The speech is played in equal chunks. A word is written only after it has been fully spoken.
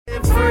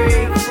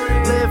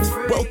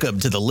Welcome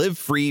to the Live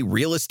Free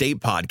Real Estate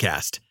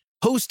Podcast,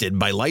 hosted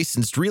by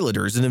licensed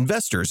realtors and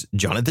investors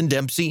Jonathan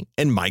Dempsey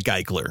and Mike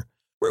Eichler,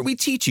 where we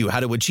teach you how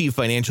to achieve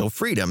financial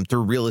freedom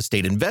through real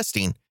estate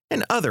investing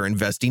and other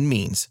investing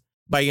means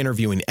by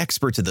interviewing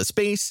experts in the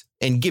space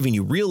and giving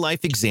you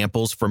real-life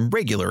examples from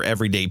regular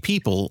everyday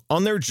people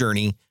on their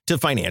journey to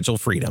financial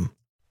freedom.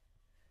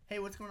 Hey,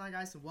 what's going on,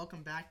 guys? So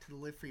welcome back to the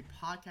Live Free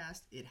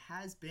Podcast. It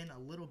has been a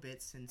little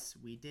bit since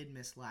we did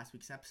miss last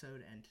week's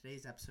episode, and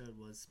today's episode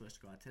was supposed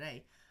to go out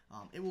today.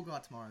 It will go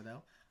out tomorrow,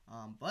 though.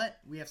 But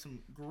we have some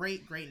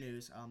great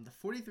news. The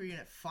 43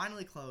 unit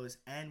finally closed,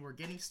 and we're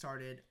getting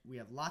started. We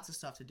have lots of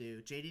stuff to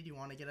do. JD, do you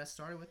want to get us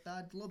started with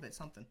a little bit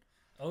something?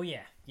 Oh,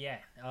 yeah.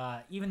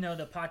 Even though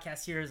the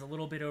podcast here is a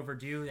little bit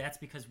overdue, that's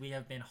because we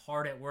have been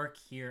hard at work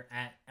here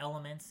at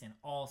Elements and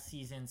All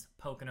Seasons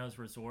Pocono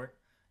Resort.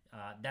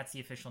 That's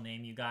the official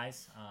name, you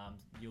guys.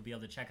 You'll be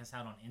able to check us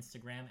out on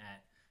Instagram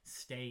at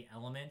Stay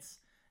Elements.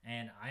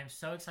 And I am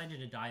so excited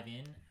to dive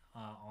in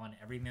on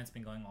everything that's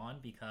been going on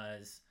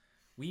because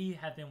we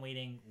have been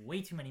waiting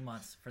way too many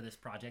months for this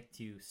project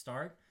to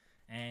start.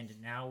 And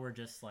now we're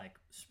just like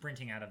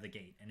sprinting out of the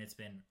gate, and it's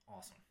been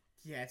awesome.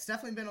 Yeah, it's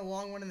definitely been a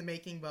long one in the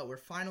making, but we're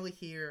finally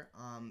here.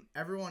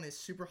 Everyone is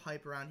super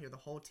hype around here. The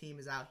whole team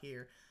is out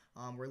here.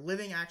 We're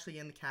living actually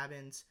in the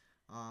cabins.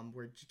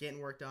 We're getting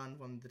work done.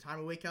 From the time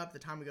we wake up, the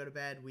time we go to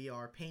bed, we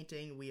are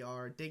painting, we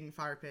are digging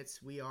fire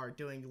pits, we are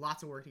doing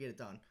lots of work to get it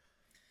done.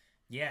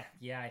 Yeah,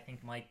 I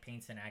think Mike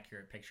paints an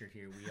accurate picture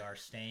here. We are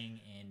staying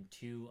in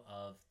two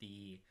of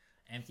the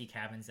empty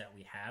cabins that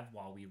we have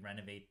while we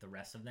renovate the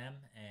rest of them,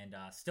 and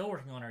still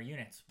working on our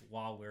units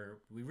while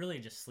we really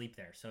just sleep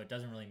there, so it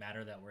doesn't really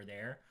matter that we're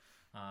there.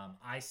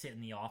 I sit in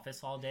the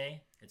office all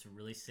day. It's a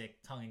really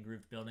sick tongue and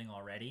groove building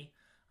already.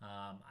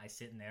 I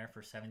sit in there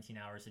for 17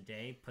 hours a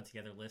day, put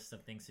together lists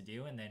of things to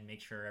do, and then make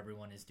sure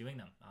everyone is doing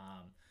them.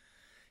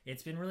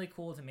 It's been really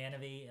cool to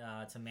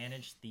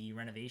manage the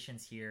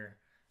renovations here.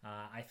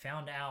 I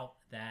found out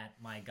that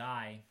my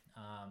guy,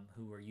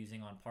 who we're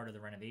using on part of the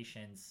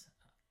renovations,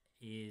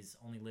 is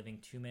only living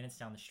 2 minutes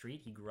down the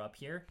street. He grew up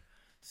here.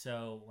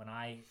 So when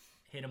I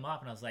hit him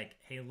up and I was like,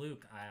 hey,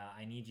 Luke,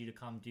 I need you to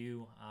come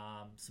do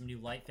some new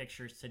light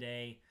fixtures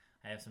today.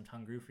 I have some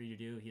tongue groove for you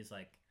to do. He's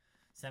like,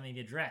 send me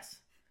the address.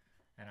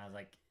 And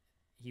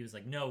he was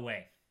like, no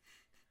way.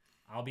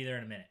 I'll be there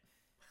in a minute.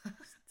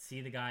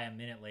 See the guy a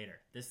minute later.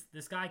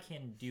 This guy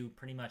can do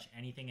pretty much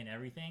anything and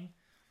everything.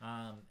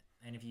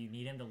 And if you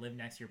need him to live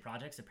next to your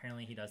projects,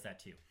 apparently he does that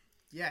too.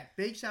 Yeah,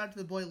 big shout out to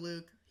the boy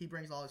Luke. He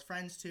brings all his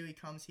friends too. He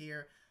comes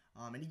here.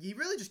 And he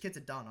really just gets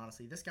it done,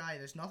 honestly. This guy,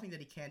 there's nothing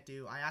that he can't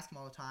do. I ask him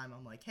all the time.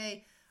 I'm like,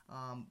 hey,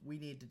 we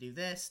need to do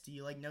this. Do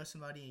you know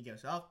somebody? And he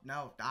goes, oh,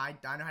 no, I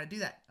know how to do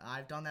that.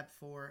 I've done that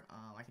before.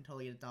 I can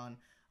totally get it done.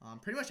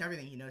 Pretty much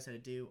everything he knows how to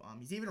do.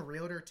 He's even a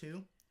realtor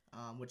too,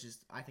 which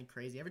is, I think,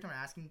 crazy. Every time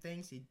I ask him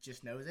things, he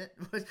just knows it,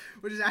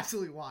 which is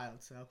absolutely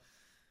wild. So,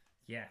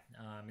 yeah,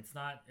 it's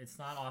not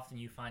often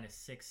you find a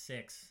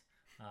 6'6",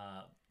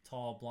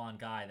 tall blonde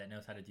guy that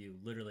knows how to do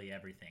literally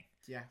everything.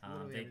 Yeah,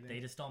 everything. They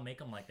just don't make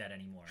them like that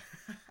anymore.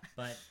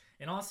 But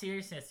in all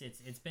seriousness,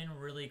 it's been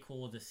really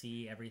cool to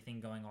see everything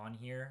going on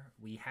here.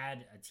 We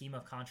had a team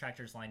of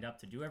contractors lined up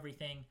to do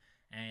everything,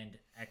 and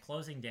at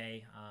closing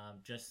day,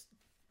 just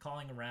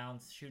calling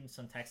around, shooting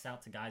some texts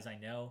out to guys I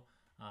know,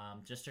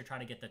 just to try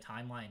to get the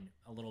timeline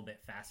a little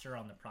bit faster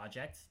on the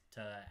project,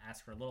 to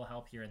ask for a little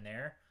help here and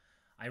there.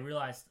 I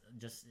realized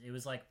it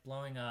was like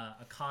blowing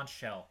a conch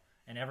shell,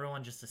 and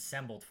everyone just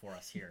assembled for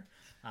us here.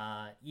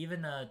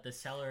 Even the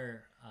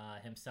seller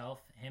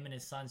himself, him and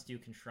his sons do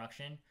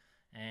construction,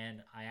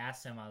 and I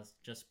asked him, I was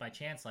just by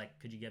chance, like,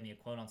 could you get me a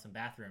quote on some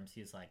bathrooms?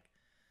 He's like,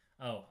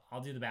 oh,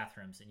 I'll do the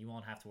bathrooms, and you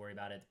won't have to worry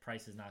about it. The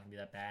price is not going to be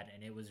that bad,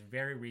 and it was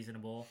very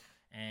reasonable.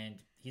 And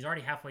he's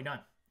already halfway done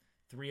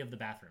 3 of the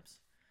bathrooms.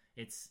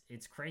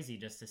 It's crazy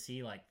just to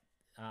see like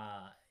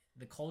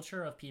the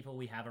culture of people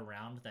we have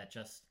around that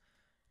just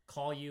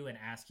call you and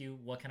ask you,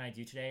 what can I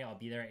do today? I'll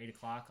be there at 8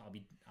 o'clock.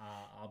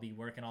 I'll be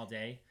working all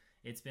day.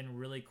 It's been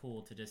really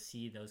cool to just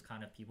see those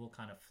kind of people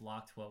kind of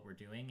flock to what we're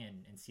doing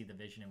and see the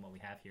vision in what we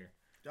have here.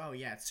 Oh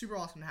yeah, it's super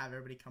awesome to have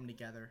everybody come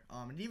together.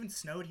 It even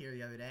snowed here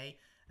the other day,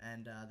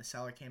 and the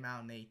seller came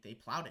out and they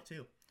plowed it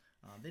too.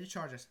 They did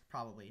charge us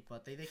probably,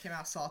 but they came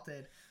out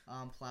salted,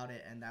 plowed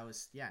it, and that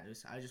was,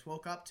 I just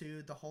woke up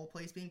to the whole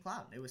place being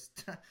plowed. It was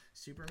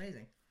super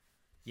amazing.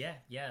 Yeah,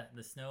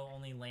 the snow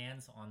only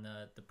lands on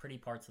the pretty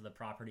parts of the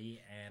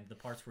property, and the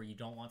parts where you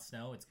don't want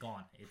snow, it's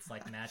gone. It's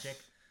like magic.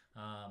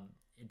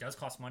 It does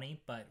cost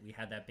money, but we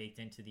had that baked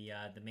into the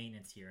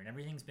maintenance here, and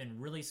everything's been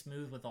really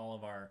smooth with all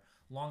of our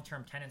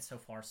long-term tenants so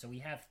far. So we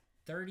have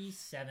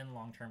 37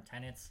 long-term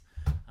tenants.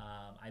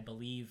 I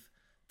believe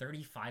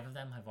 35 of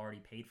them have already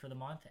paid for the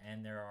month,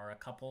 and there are a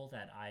couple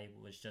that I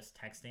was just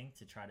texting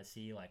to try to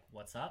see like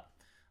what's up.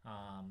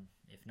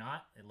 If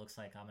not, it looks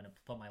like I'm going to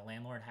put my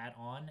landlord hat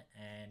on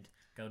and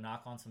go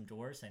knock on some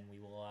doors, and we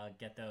will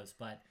get those.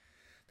 But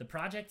the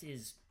project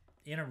is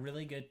in a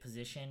really good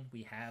position.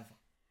 We have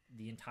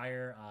the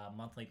entire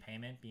monthly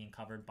payment being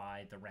covered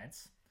by the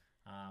rents.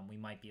 We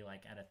might be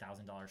like at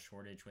 $1,000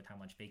 shortage with how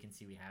much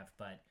vacancy we have,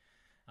 but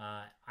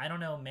I don't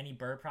know many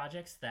bird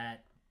projects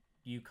that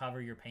you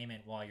cover your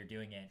payment while you're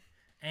doing it,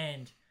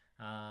 and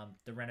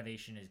the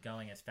renovation is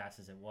going as fast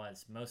as it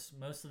was.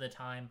 Most of the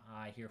time,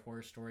 I hear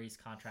horror stories.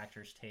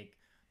 Contractors take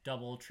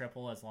double,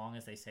 triple as long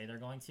as they say they're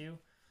going to.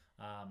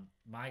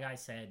 My guy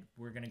said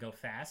we're gonna go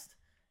fast,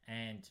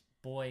 and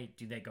boy,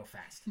 do they go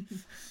fast.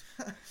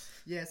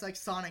 Yeah, it's like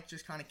Sonic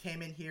just kind of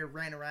came in here,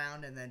 ran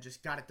around, and then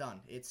just got it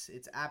done. It's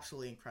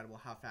absolutely incredible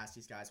how fast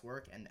these guys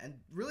work, and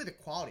really the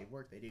quality of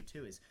work they do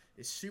too is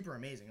super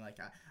amazing. Like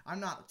I'm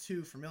not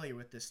too familiar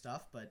with this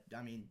stuff, but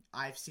I mean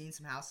I've seen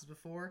some houses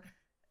before,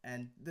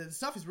 and the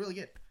stuff is really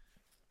good.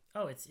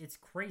 Oh, it's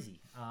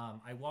crazy.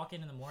 I walk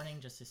in the morning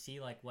just to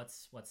see like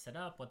what's set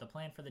up, what the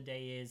plan for the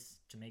day is,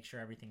 to make sure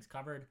everything's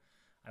covered.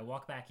 I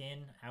walk back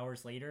in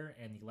hours later,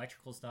 and the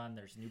electrical's done.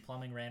 There's new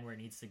plumbing ran where it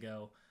needs to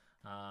go.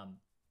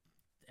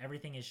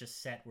 Everything is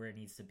just set where it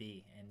needs to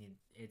be, and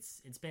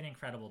it's been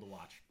incredible to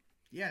watch.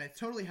 Yeah, and it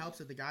totally helps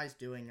that the guys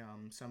doing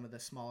some of the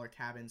smaller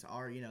cabins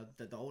are, you know,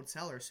 the old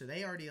sellers, so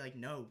they already like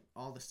know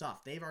all the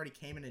stuff. They've already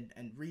came in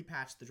and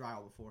repatched the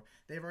drywall before.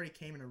 They've already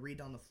came in and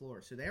redone the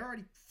floor, so they're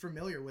already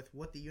familiar with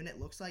what the unit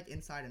looks like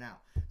inside and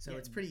out. So yeah,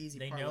 it's pretty easy.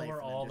 They know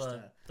where all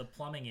the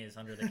plumbing is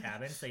under the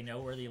cabins. They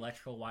know where the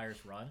electrical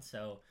wires run,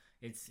 so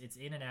it's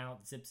in and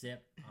out,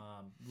 zip.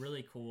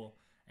 Really cool.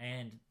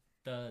 And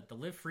the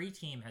Live Free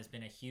team has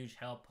been a huge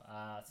help.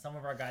 Some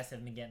of our guys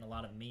have been getting a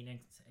lot of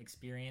maintenance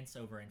experience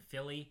over in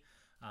Philly.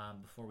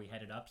 Before we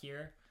headed up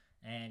here,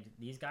 and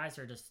these guys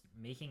are just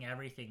making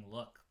everything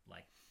look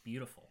like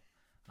beautiful.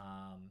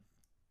 I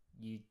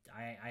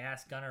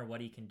asked Gunnar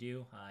what he can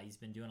do. He's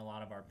been doing a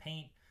lot of our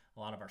paint, a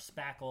lot of our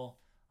spackle,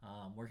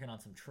 working on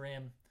some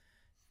trim,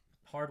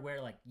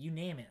 hardware, like you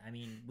name it. I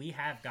mean, we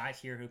have guys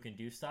here who can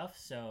do stuff,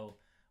 so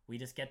we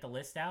just get the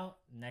list out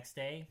next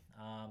day.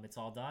 It's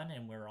all done,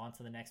 and we're on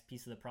to the next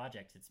piece of the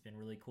project. It's been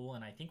really cool,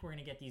 and I think we're going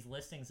to get these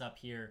listings up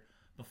here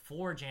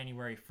before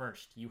January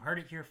 1st. You heard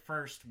it here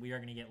first. We are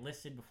going to get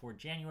listed before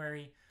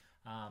January.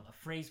 A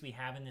phrase we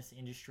have in this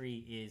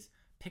industry is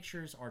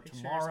pictures are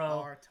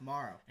tomorrow.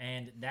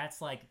 And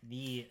that's like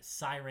the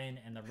siren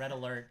and the red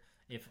alert.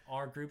 If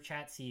our group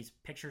chat sees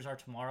pictures are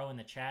tomorrow in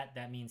the chat,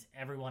 that means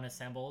everyone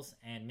assembles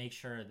and make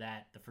sure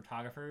that the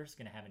photographer is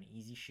going to have an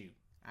easy shoot.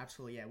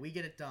 Absolutely, yeah. We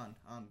get it done.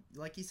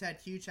 Like you said,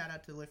 huge shout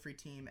out to the Live Free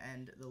team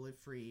and the Live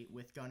Free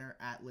with Gunnar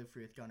at Live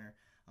Free with Gunnar.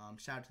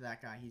 Shout out to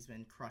that guy. He's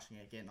been crushing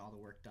it, getting all the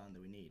work done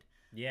that we need.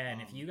 Yeah,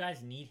 and if you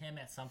guys need him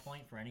at some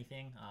point for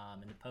anything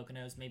in the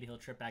Poconos, maybe he'll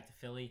trip back to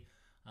Philly.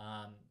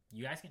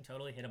 You guys can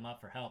totally hit him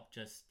up for help.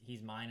 Just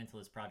he's mine until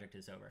this project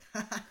is over.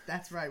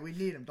 That's right. We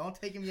need him. Don't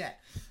take him yet.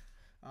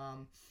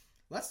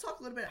 Let's talk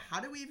a little bit. How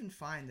did we even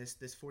find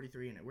this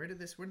 43 unit? Where did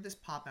this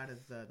pop out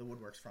of the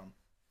woodworks from?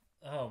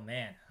 Oh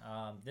man,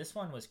 this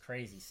one was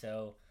crazy.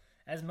 So,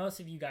 as most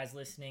of you guys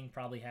listening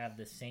probably have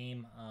the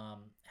same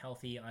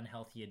healthy,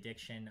 unhealthy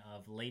addiction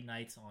of late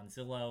nights on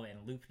Zillow and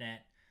LoopNet.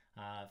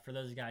 For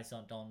those of you guys who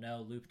don't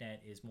know, LoopNet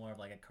is more of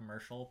like a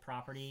commercial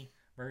property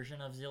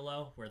version of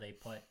Zillow, where they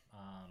put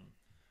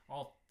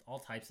all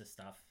types of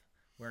stuff,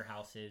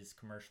 warehouses,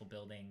 commercial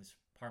buildings,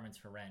 apartments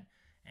for rent.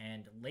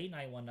 And late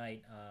night one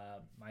night,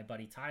 my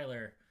buddy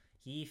Tyler,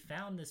 he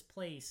found this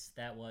place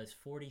that was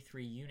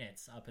 43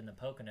 units up in the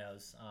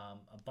Poconos,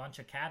 a bunch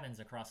of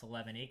cabins across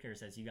 11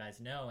 acres, as you guys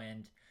know,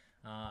 and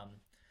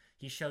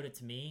he showed it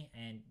to me,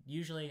 and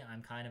usually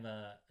I'm kind of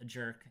a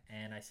jerk,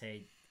 and I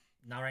say,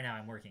 not right now,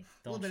 I'm working.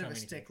 Don't a little bit of a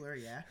stickler,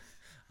 yeah.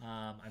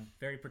 I'm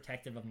very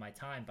protective of my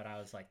time, but I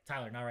was like,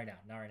 Tyler, not right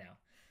now.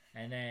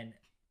 And then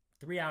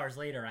 3 hours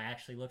later, I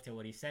actually looked at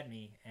what he sent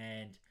me,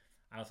 and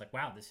I was like,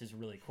 wow, this is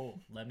really cool.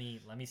 Let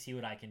me see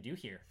what I can do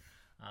here.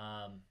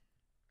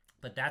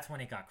 But that's when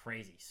it got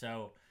crazy.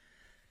 So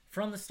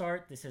from the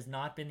start, this has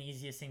not been the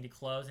easiest thing to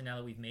close. And now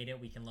that we've made it,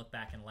 we can look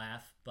back and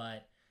laugh.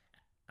 But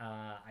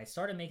I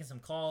started making some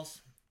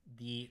calls.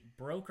 The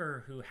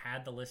broker who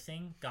had the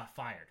listing got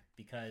fired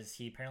because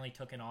he apparently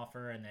took an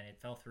offer and then it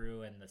fell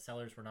through and the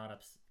sellers were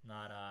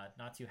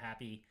not too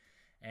happy.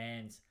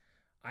 And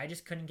I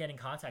just couldn't get in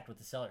contact with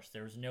the sellers.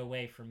 There was no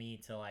way for me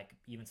to like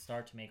even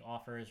start to make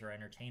offers or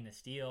entertain this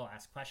deal,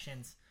 ask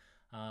questions.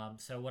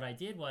 So what I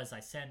did was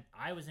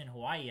I was in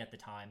Hawaii at the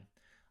time.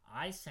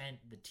 I sent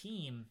the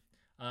team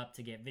up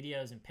to get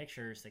videos and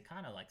pictures. They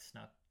kind of like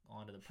snuck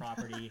onto the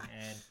property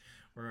and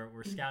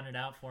were scouting it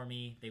out for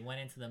me. They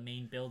went into the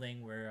main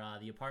building where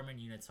the apartment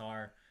units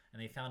are,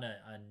 and they found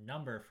a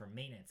number for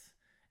maintenance.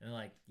 And they're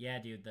like, yeah,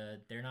 dude,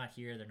 they're not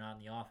here. They're not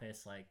in the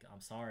office. Like,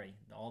 I'm sorry.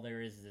 All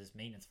there is this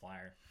maintenance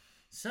flyer.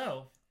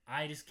 So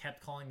I just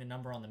kept calling the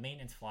number on the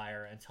maintenance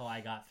flyer until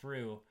I got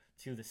through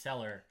to the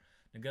seller.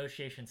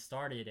 Negotiations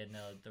started, and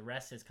the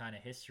rest is kind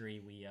of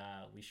history.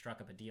 We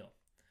struck up a deal.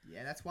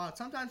 Yeah, that's wild.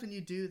 Sometimes when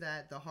you do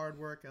that, the hard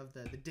work of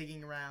the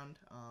digging around,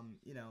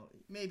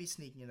 maybe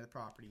sneaking into the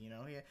property,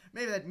 yeah,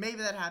 maybe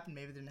that happened,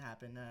 maybe it didn't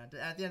happen.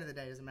 At the end of the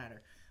day, it doesn't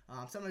matter.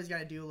 Somebody's got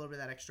to do a little bit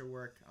of that extra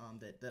work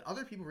that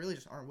other people really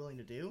just aren't willing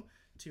to do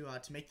to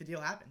make the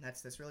deal happen.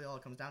 That's really all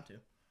it comes down to.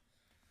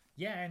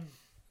 Yeah, and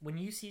when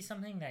you see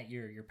something that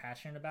you're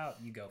passionate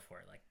about, you go for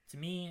it. Like, to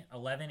me,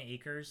 11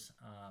 acres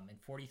and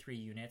 43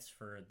 units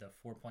for the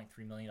 $4.3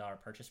 million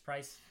purchase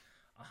price,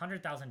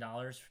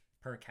 $100,000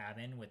 per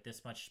cabin with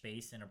this much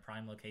space in a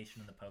prime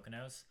location in the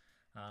Poconos.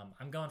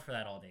 I'm going for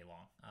that all day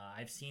long.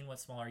 I've seen what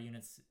smaller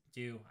units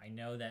do. I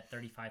know that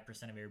 35%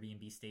 of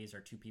Airbnb stays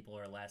are 2 people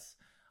or less.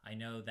 I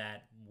know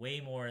that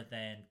way more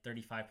than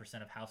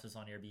 35% of houses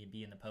on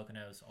Airbnb in the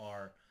Poconos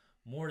are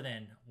more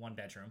than 1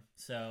 bedroom.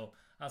 So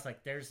I was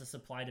like, there's a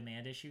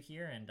supply-demand issue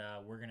here, and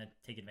we're going to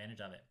take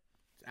advantage of it.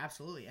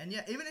 Absolutely. And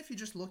yeah, even if you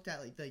just looked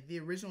at like the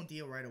original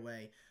deal right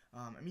away,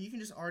 I mean, you can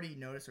just already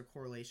notice a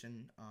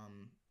correlation,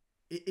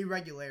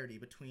 irregularity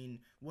between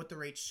what the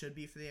rates should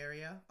be for the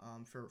area,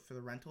 for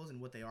the rentals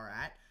and what they are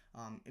at.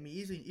 I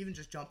mean, even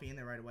just jumping in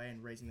there right away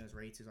and raising those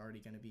rates is already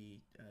going to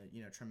be,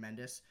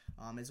 tremendous.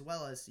 As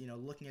well as,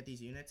 looking at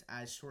these units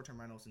as short-term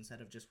rentals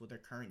instead of just what their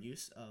current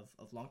use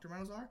of long-term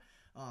rentals are.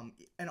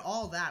 And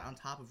all that on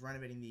top of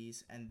renovating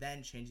these and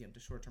then changing them to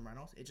short-term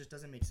rentals, it just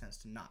doesn't make sense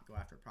to not go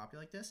after a property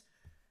like this,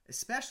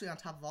 especially on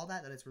top of all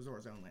that it's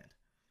resort zone land.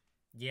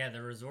 Yeah,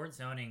 the resort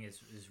zoning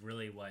is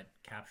really what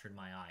captured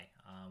my eye.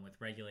 With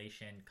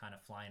regulation kind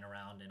of flying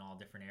around in all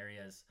different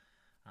areas,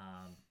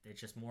 it's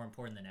just more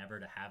important than ever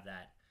to have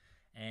that.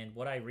 And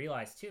what I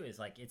realized too is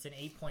like it's an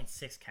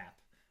 8.6 cap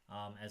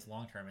as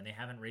long term, and they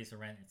haven't raised the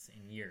rents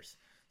in years.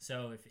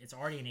 So if it's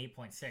already an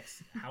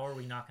 8.6, how are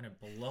we not going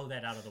to blow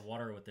that out of the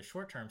water with the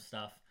short term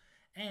stuff?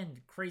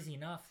 And crazy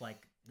enough,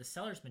 like the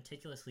sellers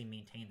meticulously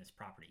maintain this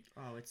property.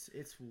 Oh, it's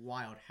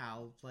wild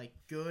how like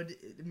good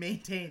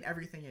maintained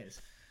everything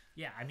is.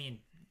 Yeah, I mean,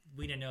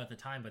 we didn't know at the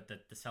time, but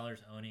the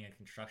seller's owning a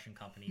construction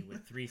company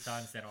with 3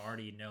 sons that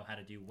already know how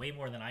to do way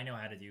more than I know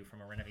how to do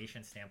from a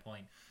renovation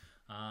standpoint.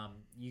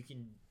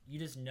 You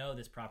just know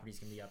this property is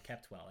going to be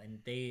upkept well, and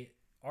they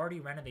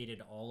already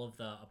renovated all of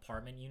the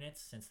apartment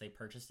units since they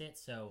purchased it.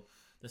 So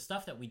the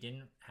stuff that we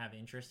didn't have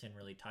interest in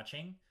really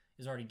touching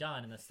is already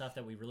done, and the stuff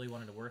that we really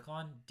wanted to work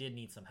on did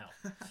need some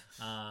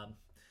help.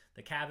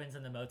 The cabins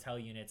and the motel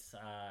units,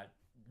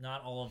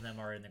 not all of them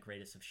are in the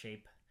greatest of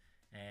shape.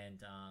 And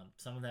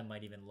some of them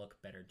might even look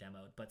better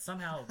demoed, but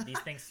somehow these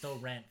things still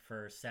rent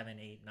for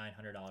 $700,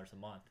 $800, $900 a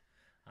month.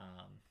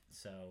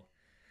 So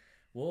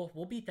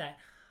we'll beat that.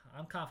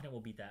 I'm confident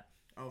we'll beat that.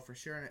 Oh, for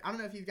sure. And I don't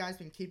know if you guys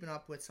been keeping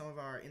up with some of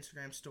our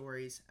Instagram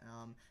stories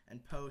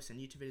and posts and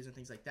YouTube videos and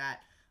things like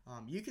that.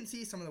 You can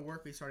see some of the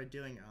work we started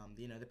doing.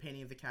 The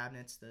painting of the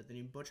cabinets, the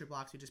new butcher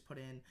blocks we just put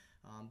in,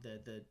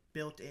 the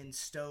built-in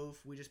stove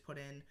we just put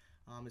in.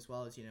 As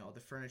well as, all the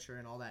furniture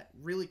and all that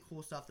really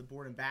cool stuff, the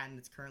board and batten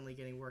that's currently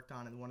getting worked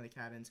on in one of the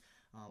cabins.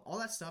 All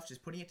that stuff,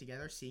 just putting it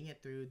together, seeing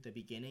it through the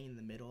beginning and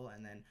the middle,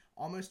 and then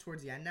almost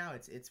towards the end now,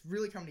 it's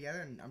really coming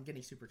together, and I'm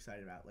getting super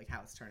excited about like how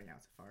it's turning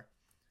out so far.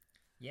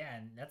 Yeah,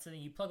 and that's the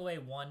thing. You plug away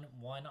one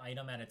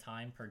item at a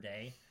time per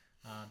day.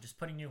 Just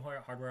putting new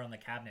hardware on the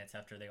cabinets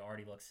after they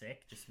already look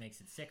sick just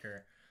makes it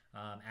sicker.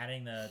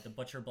 Adding the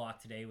butcher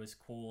block today was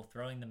cool.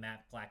 Throwing the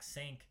matte black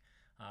sink.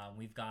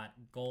 We've got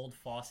gold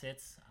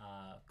faucets,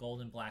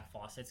 gold and black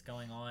faucets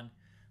going on.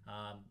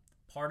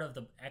 Part of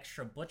the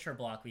extra butcher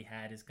block we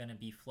had is going to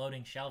be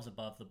floating shelves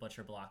above the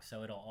butcher block,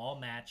 so it'll all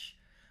match.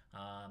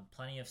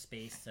 Plenty of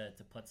space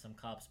to put some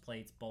cups,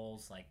 plates,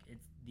 bowls. Like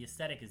the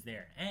aesthetic is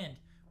there. And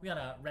we got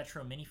a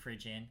retro mini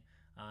fridge in.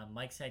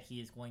 Mike said he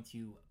is going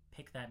to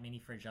pick that mini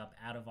fridge up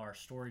out of our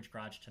storage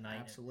garage tonight.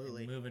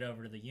 Absolutely. And move it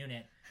over to the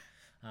unit.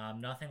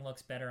 Nothing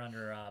looks better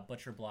under a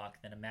butcher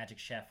block than a Magic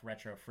Chef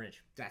retro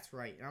fridge. That's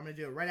right. And I'm going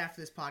to do it right after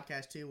this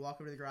podcast, too.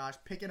 Walk over to the garage,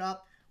 pick it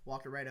up,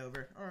 walk it right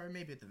over. Or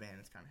maybe at the van.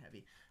 It's kind of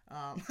heavy.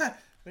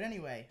 But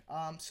anyway,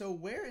 so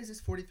where is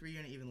this 43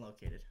 unit even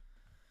located?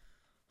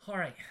 All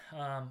right.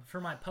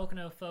 For my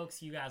Pocono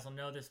folks, you guys will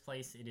know this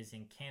place. It is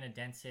in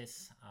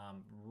Canadensis,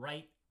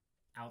 right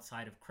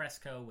outside of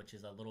Cresco, which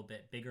is a little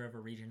bit bigger of a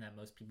region that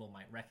most people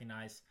might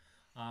recognize.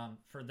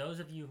 For those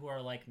of you who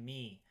are like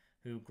me,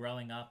 who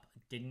growing up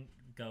didn't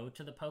go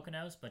to the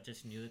Poconos but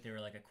just knew that they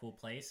were like a cool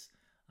place.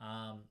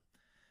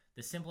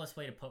 The simplest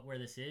way to put where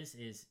this is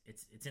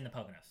it's in the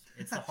Poconos.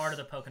 It's the heart of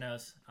the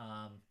Poconos.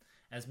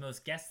 As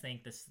most guests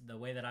think, the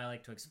way that I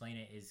like to explain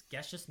it is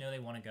guests just know they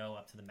want to go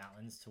up to the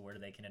mountains to where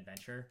they can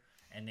adventure,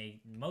 and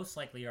they most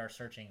likely are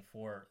searching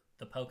for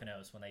the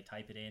Poconos when they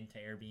type it into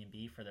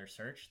Airbnb for their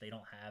search. They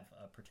don't have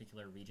a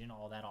particular region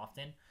all that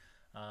often.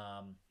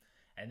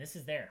 And this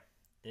is there.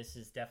 This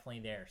is definitely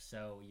there.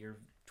 So you're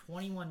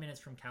 21 minutes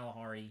from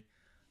Kalahari,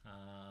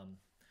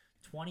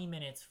 20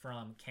 minutes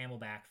from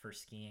Camelback for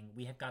skiing.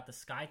 We have got the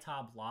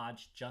Skytop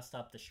Lodge just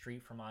up the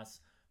street from us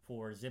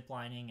for zip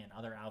lining and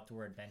other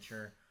outdoor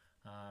adventure.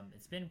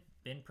 It's been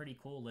pretty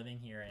cool living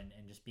here and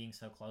just being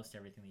so close to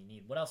everything that you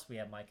need. What else do we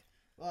have, Mike?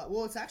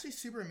 Well, it's actually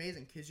super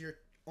amazing because you're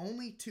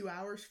only 2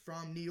 hours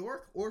from New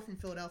York or from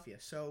Philadelphia.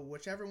 So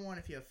whichever one,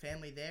 if you have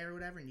family there or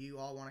whatever, and you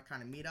all want to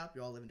kind of meet up,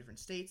 you all live in different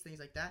states, things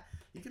like that,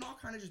 you can all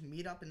kind of just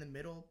meet up in the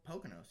middle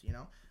Poconos,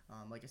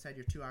 Like I said,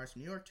 you're 2 hours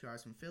from New York, 2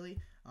 hours from Philly.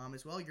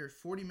 As well, you're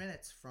 40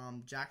 minutes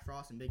from Jack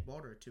Frost and Big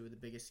Boulder, 2 of the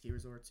biggest ski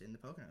resorts in the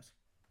Poconos.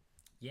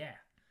 Yeah.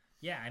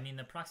 I mean,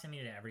 the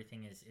proximity to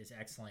everything is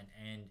excellent.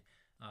 And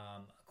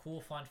A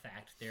cool fun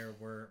fact, there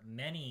were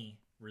many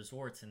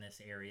resorts in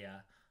this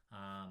area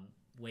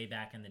way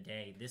back in the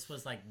day. This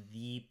was like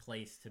the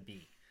place to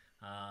be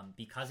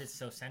because it's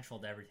so central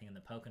to everything in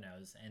the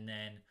Poconos. And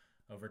then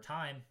over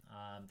time,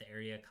 the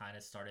area kind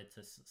of started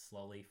to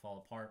slowly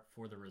fall apart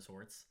for the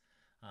resorts.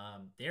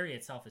 The area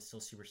itself is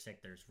still super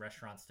sick. There's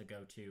restaurants to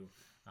go to.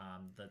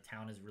 The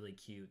town is really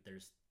cute.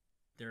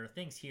 There are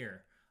things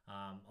here.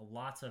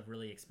 Lots of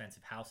really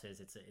expensive houses.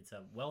 It's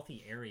a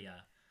wealthy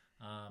area.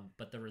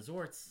 But the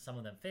resorts, some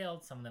of them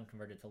failed. Some of them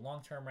converted to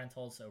long-term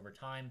rentals over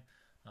time.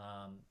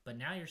 But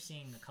now you're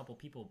seeing a couple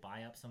people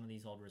buy up some of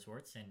these old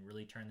resorts and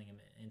really turning them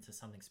into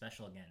something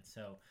special again.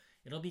 So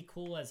it'll be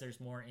cool as there's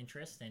more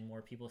interest and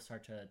more people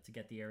start to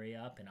get the area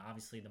up. And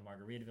obviously the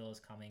Margaritaville is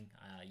coming.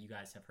 You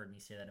guys have heard me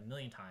say that a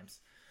million times.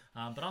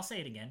 But I'll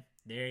say it again.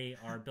 They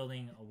are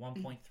building a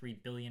 $1.3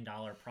 billion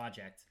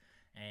project.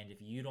 And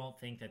if you don't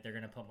think that they're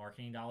going to put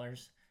marketing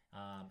dollars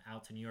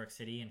out to New York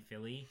City and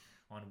Philly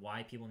on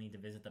why people need to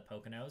visit the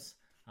Poconos,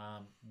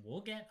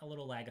 we'll get a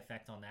little lag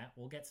effect on that.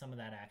 We'll get some of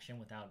that action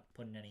without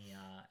putting any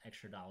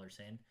extra dollars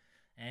in.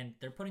 And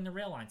they're putting the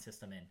rail line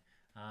system in.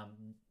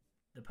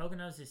 The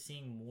Poconos is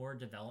seeing more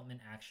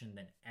development action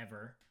than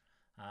ever.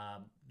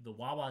 The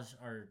Wawas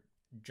are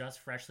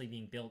just freshly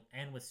being built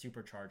and with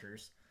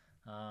superchargers.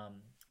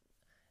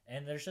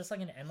 And there's just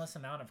like an endless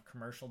amount of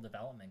commercial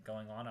development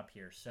going on up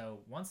here. So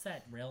once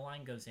that rail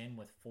line goes in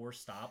with 4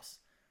 stops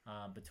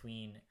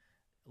between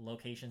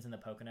locations in the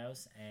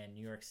Poconos and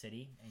New York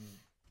City, and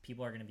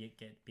people are going to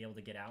be able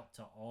to get out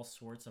to all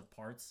sorts of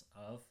parts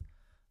of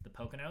the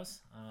Poconos,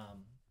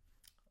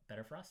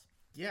 better for us.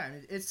 Yeah, I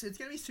mean, it's going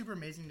to be super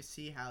amazing to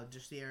see how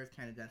just the area of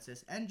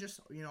Canadensis and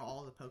just,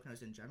 all the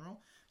Poconos in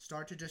general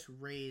start to just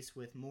raise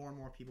with more and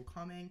more people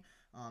coming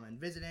and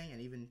visiting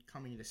and even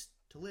coming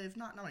to live.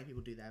 Not many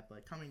people do that,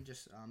 but coming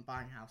just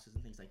buying houses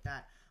and things like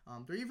that.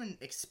 They're even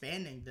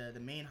expanding the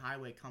main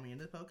highway coming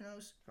into the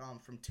Poconos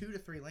from 2 to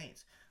 3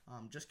 lanes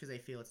just because they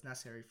feel it's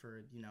necessary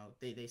for,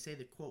 they say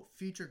the, quote,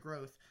 future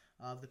growth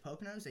of the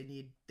Poconos.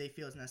 They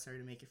feel it's necessary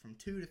to make it from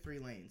 2 to 3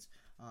 lanes.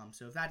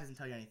 So if that doesn't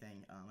tell you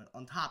anything,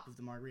 on top of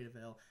the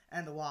Margaritaville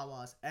and the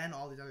Wawas and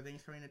all these other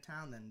things coming into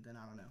town, then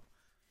I don't know.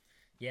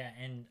 Yeah,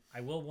 and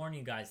I will warn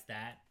you guys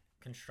that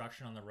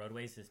construction on the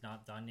roadways is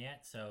not done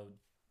yet, so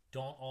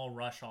don't all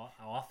rush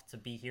off to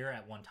be here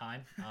at one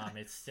time.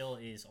 It still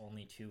is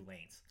only 2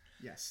 lanes.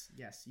 Yes,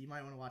 you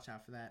might want to watch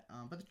out for that.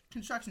 But the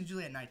construction is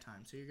usually at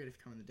nighttime, so you're good if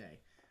you come in the day.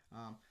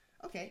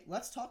 Okay,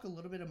 let's talk a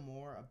little bit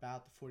more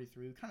about the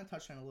 43. We kind of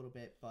touched on it a little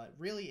bit, but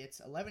really it's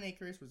 11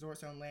 acres, resort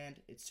zone land.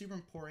 It's super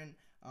important.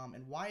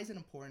 And why is it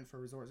important for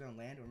resort zone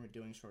land when we're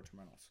doing short-term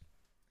rentals?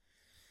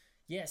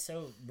 Yeah,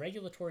 so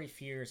regulatory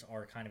fears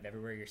are kind of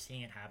everywhere. You're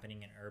seeing it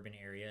happening in urban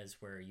areas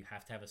where you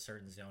have to have a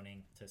certain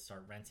zoning to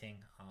start renting.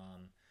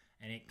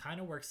 And it kind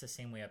of works the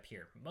same way up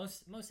here.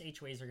 Most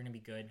HOAs are going to be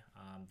good.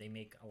 They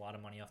make a lot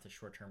of money off the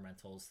short-term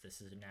rentals.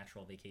 This is a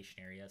natural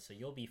vacation area, so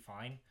you'll be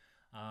fine.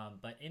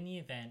 But in the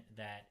event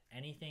that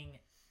anything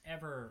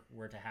ever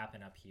were to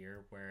happen up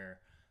here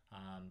where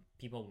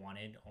people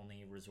wanted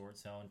only resort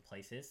zone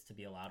places to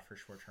be allowed for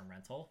short-term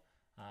rental,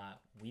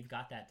 we've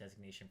got that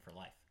designation for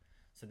life.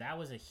 So that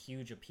was a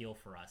huge appeal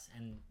for us.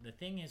 And the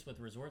thing is, with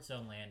resort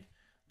zone land,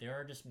 there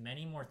are just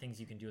many more things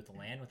you can do with the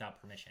land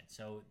without permission.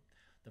 So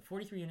the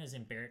 43 unit is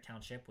in Barrett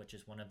Township, which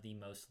is one of the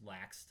most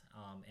laxed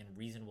and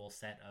reasonable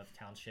set of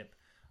township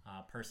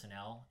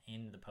personnel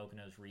in the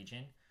Poconos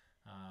region.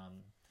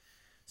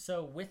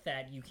 So with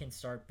that, you can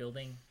start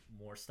building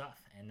more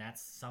stuff, and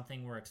that's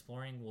something we're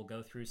exploring. We'll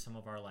go through some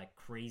of our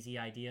crazy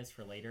ideas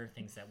for later,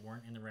 things that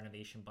weren't in the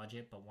renovation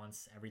budget, but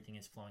once everything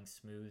is flowing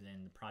smooth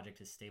and the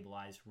project is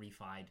stabilized,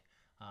 refied,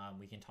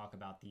 we can talk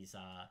about these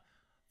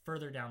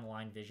further down the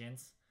line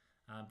visions.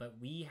 But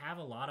we have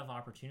a lot of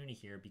opportunity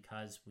here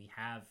because we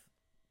have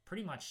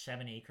pretty much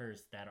 7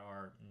 acres that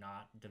are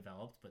not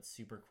developed, but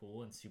super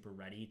cool and super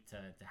ready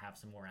to have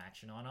some more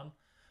action on them.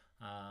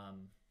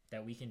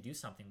 That we can do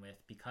something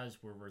with because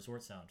we're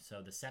resort zoned.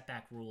 So the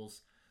setback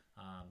rules,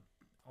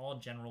 all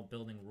general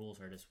building rules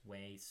are just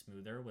way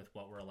smoother with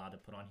what we're allowed to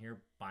put on here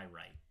by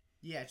right.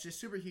 Yeah, it's just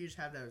super huge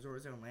to have that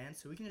resort zone land,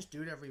 so we can just do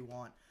whatever we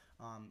want.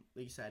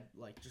 Like you said,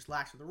 just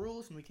lax with the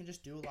rules, and we can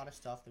just do a lot of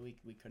stuff that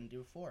we couldn't do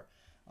before.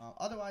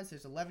 Otherwise,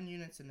 there's 11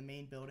 units in the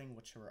main building,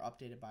 which were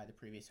updated by the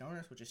previous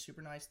owners, which is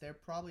super nice. They're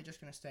probably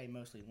just going to stay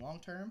mostly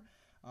long-term.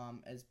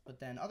 But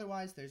then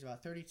otherwise, there's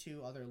about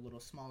 32 other little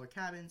smaller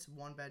cabins,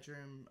 1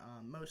 bedroom,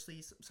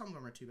 mostly. Some of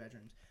them are 2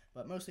 bedrooms,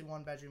 but mostly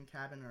 1 bedroom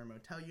cabin or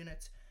motel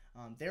units.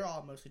 They're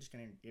all mostly just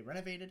going to get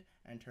renovated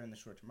and turn into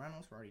short-term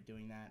rentals. We're already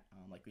doing that.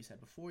 Like we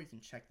said before, you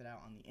can check that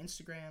out on the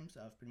Instagrams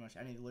of pretty much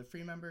any of the Live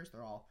Free members.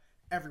 They're all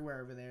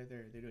everywhere over there.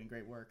 They're doing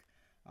great work.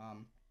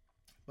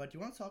 But do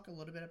you want to talk a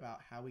little bit about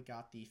how we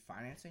got the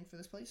financing for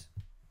this place?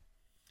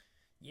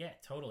 Yeah,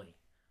 totally.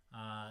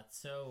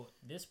 So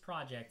this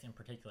project in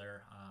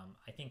particular,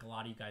 I think a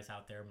lot of you guys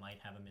out there might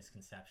have a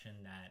misconception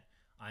that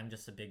I'm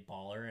just a big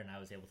baller and I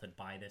was able to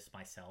buy this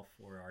myself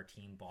or our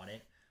team bought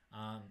it.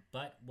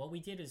 But what we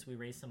did is we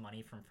raised some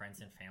money from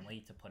friends and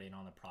family to put in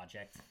on the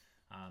project.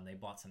 They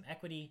bought some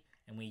equity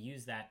and we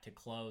use that to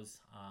close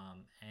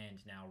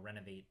and now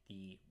renovate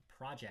the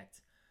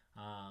project.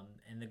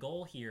 And the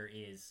goal here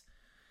is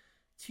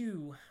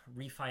to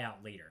refi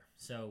out later.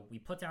 So we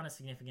put down a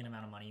significant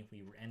amount of money.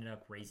 We ended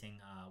up raising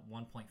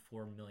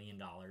 $1.4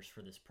 million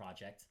for this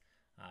project.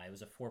 It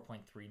was a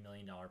 $4.3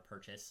 million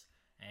purchase.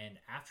 And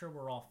after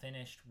we're all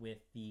finished with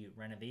the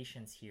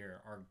renovations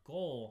here, our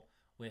goal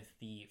with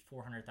the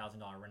 $400,000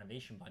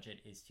 renovation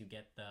budget is to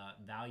get the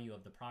value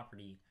of the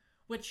property,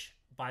 which,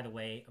 by the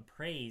way,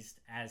 appraised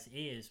as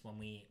is when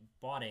we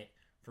bought it,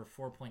 for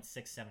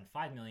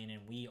 $4.675 million,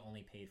 and we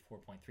only paid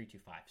 $4.325.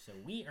 So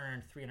we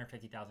earned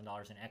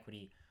 $350,000 in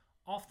equity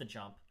off the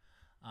jump.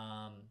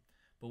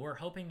 But we're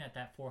hoping that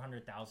that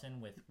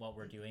 $400,000 with what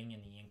we're doing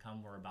and the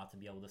income we're about to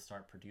be able to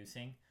start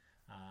producing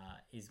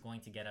is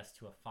going to get us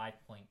to a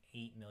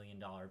 $5.8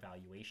 million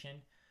valuation.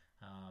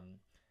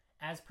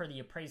 As per the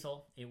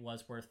appraisal, it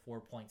was worth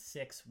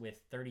 $4.6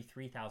 with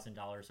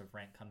 $33,000 of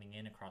rent coming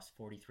in across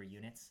 43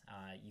 units.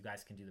 You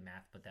guys can do the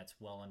math, but that's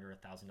well under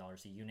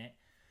 $1,000 a unit.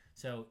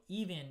 So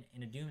even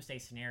in a doomsday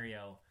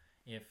scenario,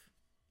 if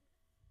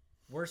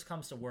worse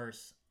comes to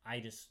worse, I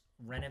just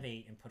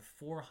renovate and put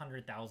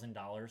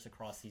 $400,000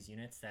 across these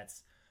units.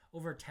 That's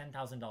over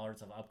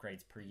 $10,000 of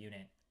upgrades per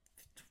unit.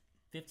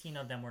 15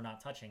 of them we're not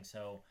touching,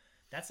 so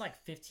that's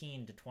like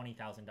 $15,000 to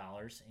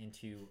 $20,000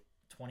 into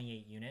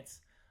 28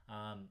 units.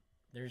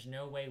 There's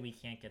no way we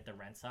can't get the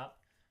rents up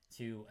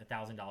to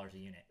 $1,000 a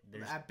unit.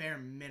 There's at bare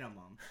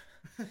minimum.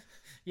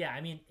 Yeah, I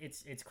mean,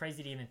 it's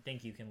crazy to even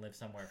think you can live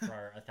somewhere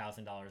for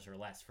 $1,000 or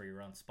less for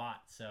your own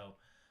spot. So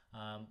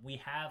we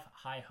have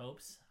high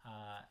hopes.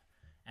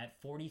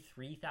 At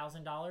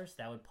 $43,000,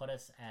 that would put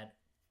us at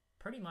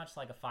pretty much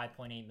like a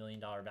 $5.8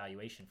 million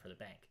valuation for the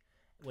bank.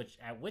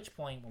 At which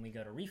point, when we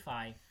go to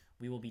refi,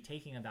 we will be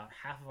taking about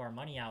half of our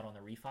money out on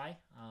the refi,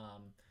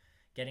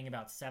 getting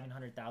about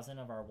 $700,000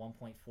 of our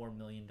 $1.4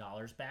 million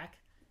back.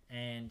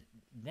 And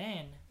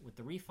then with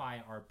the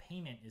refi, our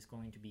payment is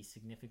going to be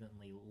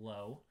significantly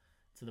low,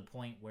 to the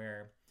point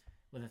where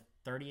with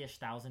a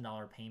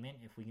 $30,000 payment,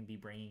 if we can be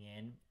bringing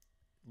in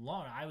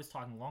I was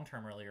talking long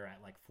term earlier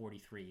at like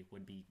 43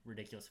 would be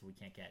ridiculous if we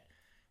can't get.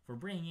 If we're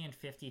bringing in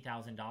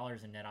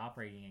 $50,000 in net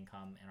operating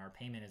income and our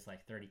payment is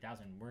like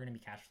 $30,000, we're going to be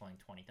cash flowing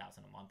 $20,000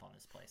 a month on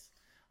this place.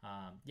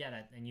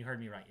 And you heard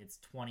me right. It's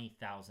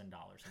 $20,000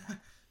 a month.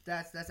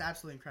 That's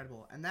absolutely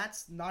incredible. And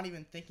that's not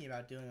even thinking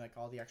about doing like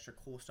all the extra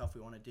cool stuff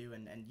we want to do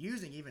and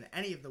using even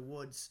any of the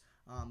woods,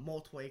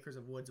 multiple acres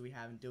of woods we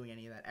have, and doing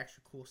any of that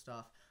extra cool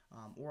stuff,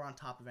 or on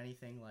top of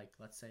anything like,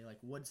 let's say, like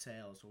wood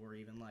sales, or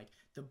even like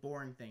the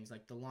boring things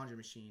like the laundry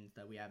machines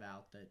that we have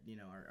out that,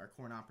 are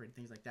corn operated,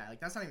 things like that. Like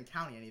that's not even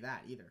counting any of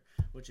that either,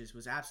 which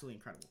was absolutely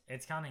incredible.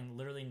 It's counting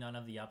literally none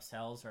of the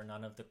upsells or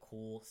none of the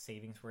cool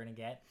savings we're going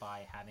to get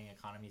by having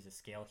economies of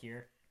scale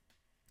here.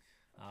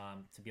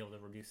 To be able to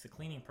reduce the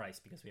cleaning price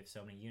because we have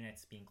so many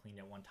units being cleaned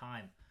at one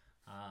time.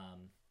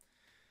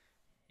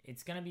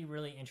 It's going to be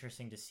really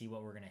interesting to see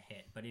what we're going to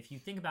hit. But if you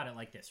think about it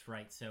like this,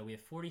 right? So we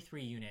have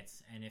 43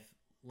 units, and if,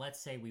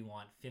 let's say, we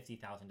want $50,000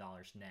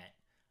 net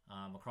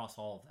across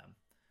all of them,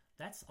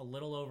 that's a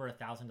little over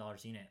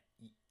 $1,000 a unit.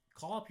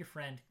 Call up your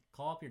friend,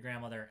 call up your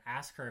grandmother,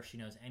 ask her if she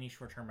knows any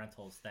short-term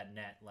rentals that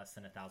net less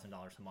than $1,000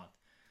 a month.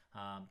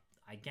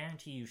 I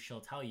guarantee you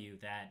she'll tell you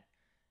that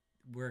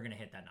we're going to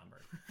hit that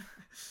number.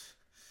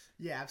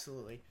 Yeah,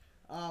 absolutely.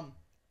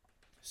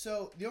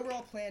 So the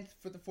overall plan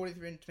for the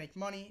 43 to make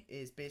money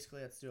is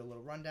basically, let's do a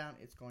little rundown.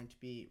 It's going to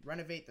be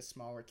renovate the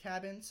smaller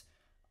cabins.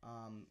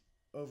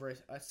 Over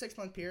a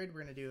 6-month period,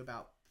 we're going to do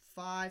about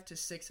 5 to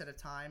 6 at a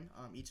time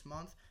each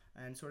month,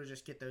 and sort of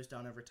just get those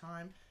done over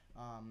time.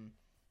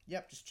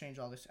 Just change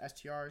all the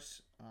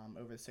STRs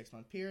over the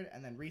 6-month period,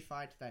 and then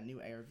refi to that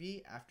new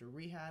ARV after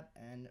rehab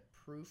and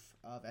proof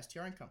of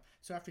STR income.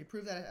 So after we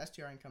prove that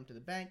STR income to the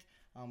bank,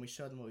 we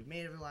show them what we've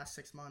made over the last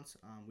 6 months.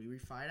 We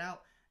refi it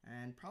out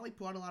and probably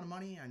pull out a lot of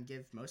money and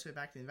give most of it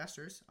back to the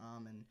investors,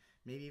 and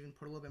maybe even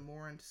put a little bit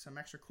more into some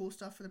extra cool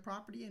stuff for the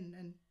property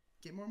and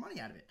get more money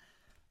out of it.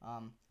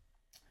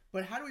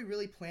 But how do we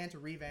really plan to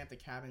revamp the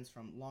cabins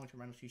from long-term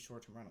rental to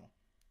short-term rental?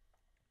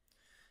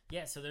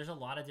 Yeah, so there's a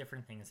lot of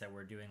different things that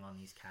we're doing on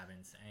these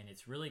cabins, and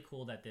it's really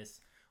cool that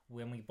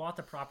when we bought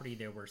the property,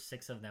 there were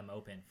 6 of them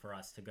open for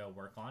us to go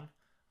work on,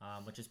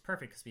 which is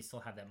perfect because we still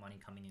have that money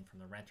coming in from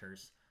the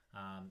renters,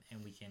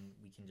 and we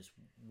can just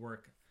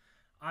work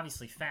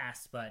obviously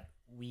fast, but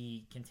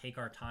we can take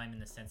our time in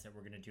the sense that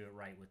we're going to do it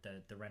right with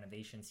the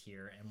renovations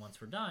here, and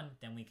once we're done,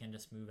 then we can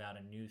just move out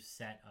a new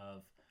set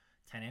of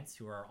tenants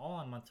who are all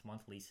on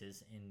month-to-month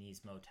leases in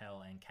these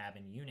motel and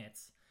cabin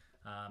units.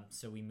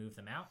 So we move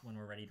them out when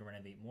we're ready to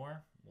renovate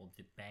more. We'll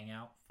bang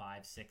out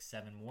 5, 6,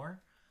 7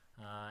 more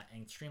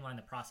and streamline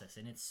the process.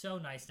 And it's so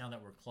nice now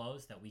that we're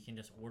closed that we can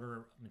just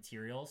order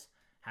materials,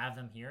 have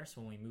them here.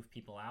 So when we move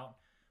people out,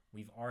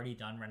 we've already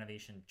done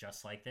renovation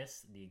just like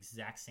this, the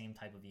exact same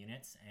type of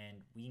units, and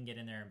we can get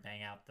in there and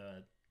bang out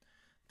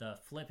the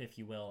flip, if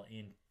you will,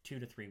 in 2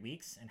 to 3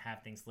 weeks and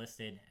have things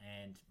listed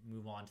and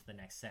move on to the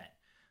next set.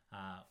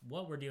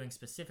 What we're doing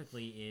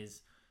specifically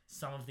is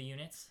some of the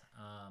units,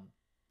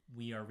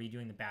 we are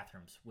redoing the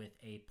bathrooms with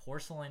a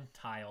porcelain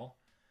tile.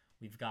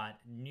 We've got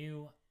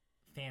new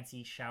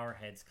fancy shower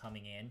heads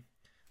coming in,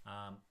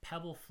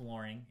 pebble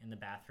flooring in the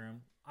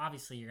bathroom.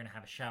 Obviously, you're going to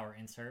have a shower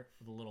insert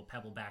with a little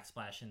pebble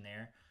backsplash in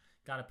there.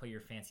 Got to put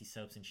your fancy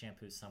soaps and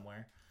shampoos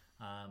somewhere.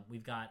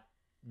 We've got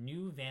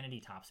new vanity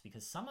tops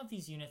because some of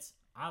these units,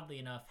 oddly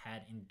enough,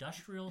 had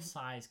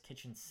industrial-sized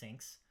kitchen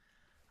sinks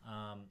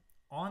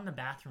on the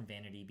bathroom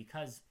vanity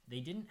because they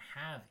didn't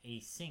have a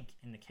sink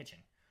in the kitchen,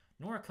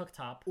 nor a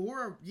cooktop.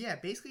 Or, yeah,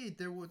 basically,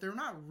 there were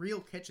not real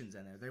kitchens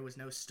in there. There was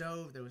no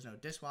stove. There was no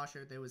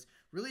dishwasher. There was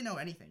really no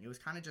anything. It was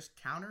kind of just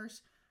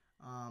counters.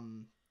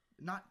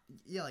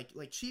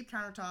 Like cheap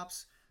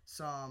countertops,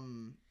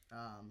 some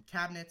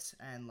cabinets,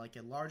 and like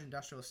a large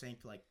industrial sink,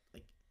 like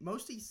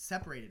mostly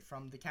separated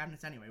from the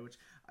cabinets anyway, which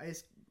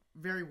is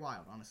very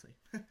wild, honestly.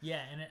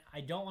 Yeah, and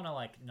I don't want to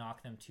like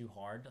knock them too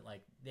hard.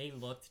 Like they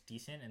looked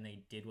decent and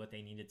they did what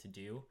they needed to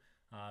do.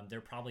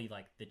 They're probably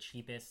like the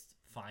cheapest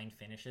fine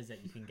finishes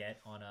that you can get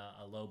on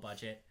a low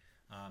budget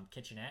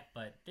kitchenette,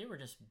 but they were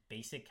just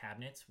basic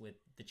cabinets with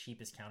the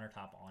cheapest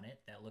countertop on it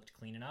that looked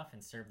clean enough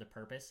and served the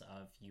purpose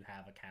of you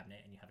have a cabinet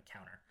and you have a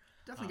counter.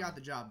 Definitely got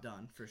the job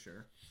done for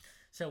sure.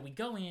 So we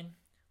go in,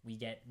 we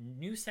get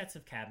new sets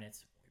of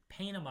cabinets,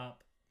 paint them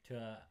up to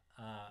a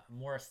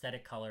more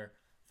aesthetic color,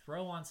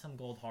 throw on some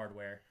gold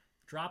hardware,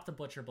 drop the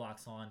butcher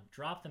blocks on,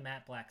 drop the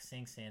matte black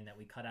sinks in that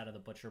we cut out of the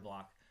butcher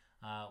block.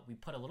 We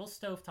put a little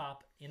stovetop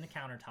in the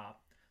countertop,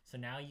 so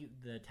now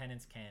the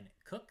tenants can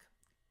cook.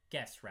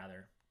 Guests.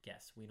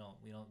 We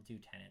don't do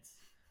tenants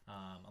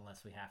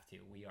unless we have to.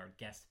 We are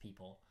guest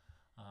people.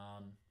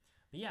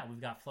 But yeah,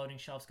 we've got floating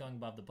shelves going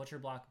above the butcher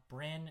block.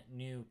 Brand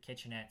new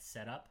kitchenette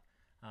setup.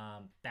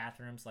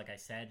 Bathrooms, like I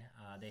said,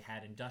 they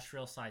had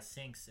industrial sized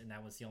sinks, and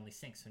that was the only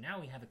sink. So now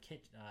we have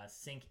a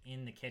sink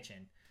in the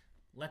kitchen.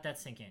 Let that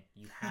sink in.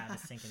 You have a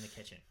sink in the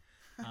kitchen.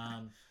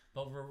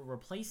 But we're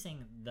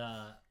replacing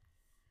the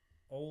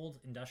old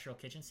industrial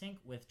kitchen sink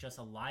with just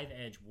a live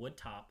edge wood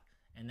top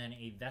and then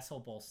a vessel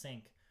bowl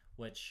sink,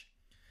 which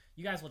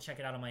you guys will check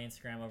it out on my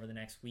Instagram over the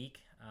next week.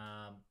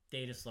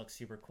 They just look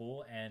super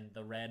cool, and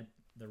the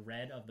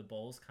red of the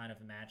bowls kind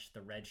of match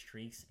the red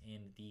streaks in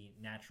the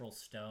natural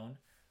stone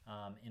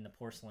in the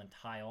porcelain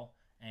tile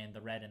and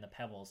the red in the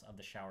pebbles of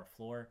the shower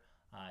floor.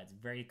 It's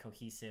very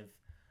cohesive.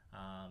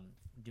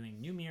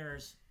 Doing new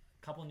mirrors,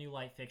 a couple new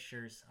light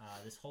fixtures.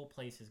 This whole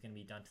place is going to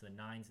be done to the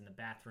nines in the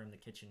bathroom, the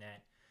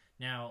kitchenette.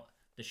 Now,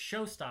 the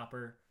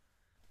showstopper,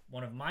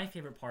 one of my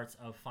favorite parts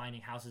of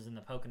finding houses in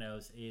the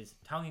Poconos is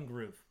tongue and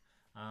groove.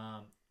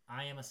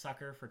 I am a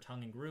sucker for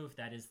tongue and groove.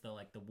 That is the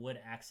wood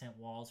accent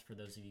walls, for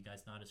those of you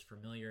guys not as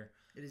familiar.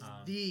 It is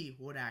the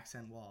wood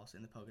accent walls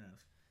in the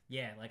Poconos.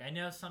 Yeah, like I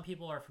know some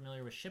people are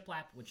familiar with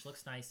shiplap, which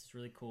looks nice. It's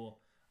really cool.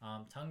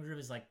 Tongue and groove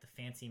is like the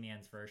fancy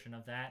man's version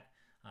of that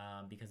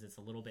because it's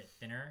a little bit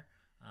thinner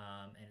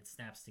and it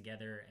snaps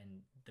together,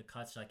 and the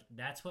cuts, like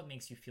that's what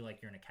makes you feel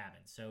like you're in a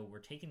cabin. So we're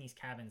taking these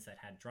cabins that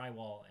had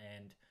drywall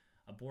and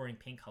a boring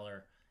paint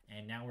color,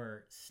 and now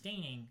we're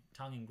staining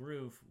tongue and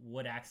groove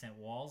wood accent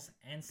walls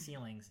and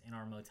ceilings in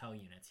our motel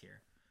units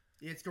here.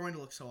 It's going to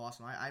look so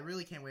awesome. I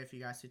really can't wait for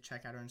you guys to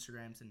check out our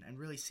Instagrams and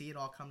really see it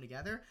all come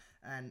together.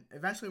 And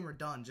eventually when we're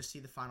done, just see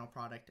the final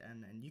product,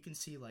 and you can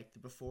see like the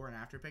before and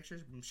after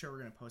pictures. I'm sure we're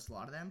going to post a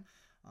lot of them.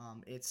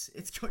 It's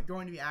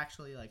going to be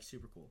actually like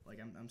super cool. Like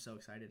I'm so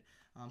excited.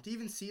 To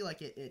even see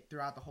like it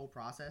throughout the whole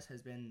process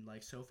has been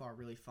like so far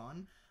really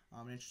fun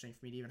and interesting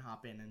for me to even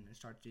hop in and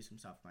start to do some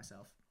stuff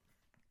myself.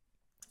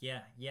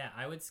 Yeah,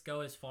 I would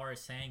go as far as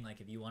saying,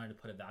 like, if you wanted to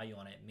put a value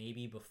on it,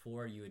 maybe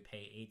before you would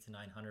pay $800 to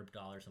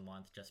 $900 a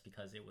month just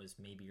because it was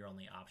maybe your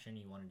only option.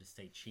 You wanted to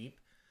stay cheap.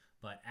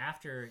 But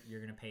after,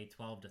 you're going to pay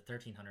 $1,200 to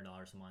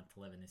 $1,300 a month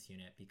to live in this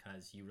unit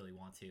because you really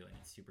want to, and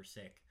it's super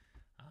sick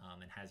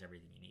and has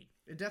everything you need.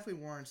 It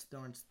definitely warrants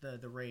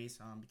the raise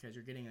because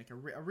you're getting like a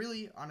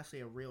really, honestly,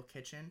 a real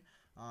kitchen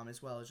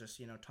as well as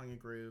just, tongue and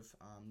groove,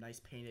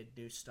 nice painted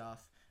new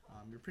stuff.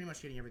 You're pretty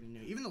much getting everything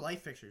new. Even the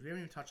light fixtures. We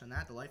haven't even touched on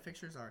that. The light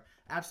fixtures are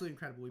absolutely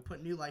incredible. We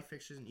put new light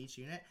fixtures in each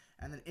unit,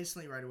 and then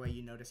instantly right away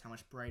you notice how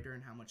much brighter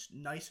and how much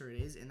nicer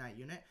it is in that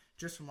unit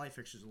just from light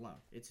fixtures alone.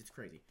 It's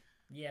crazy.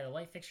 Yeah, the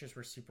light fixtures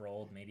were super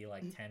old, maybe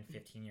like 10,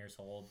 15 years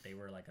old. They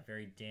were like a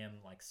very dim,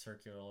 like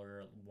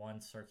circular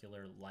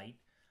light.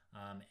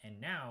 And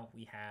now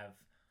we have,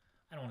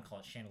 I don't want to call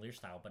it chandelier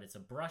style, but it's a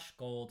brushed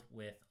gold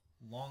with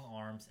long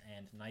arms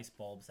and nice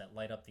bulbs that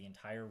light up the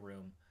entire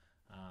room.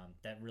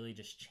 That really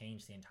just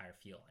changed the entire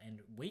feel.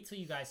 And wait till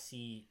you guys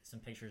see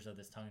some pictures of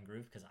this tongue and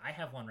groove, because I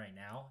have one right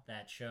now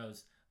that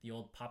shows the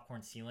old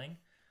popcorn ceiling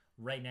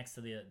right next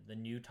to the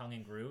new tongue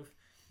and groove,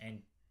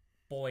 and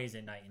boy is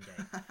it night and day.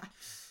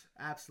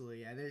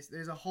 Absolutely, yeah.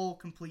 There's a whole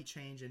complete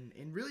change and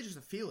really just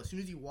a feel. As soon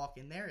as you walk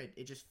in there,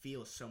 it just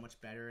feels so much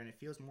better, and it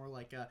feels more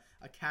like a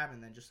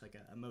cabin than just like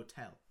a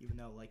motel, even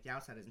though like the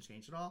outside hasn't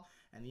changed at all,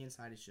 and the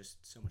inside is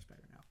just so much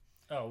better now.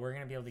 Oh, we're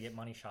going to be able to get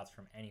money shots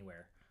from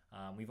anywhere.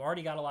 We've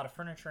already got a lot of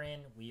furniture in.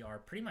 We are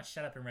pretty much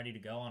set up and ready to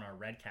go on our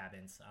red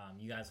cabins.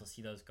 You guys will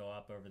see those go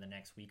up over the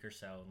next week or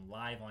so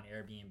live on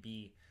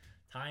Airbnb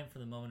Time for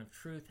the moment of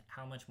truth.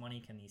 How much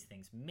money can these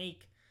things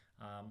make?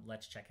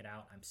 Let's check it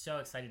out. I'm so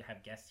excited to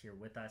have guests here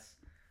with us.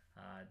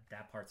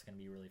 That part's going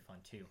to be really fun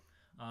too.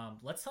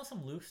 Let's tell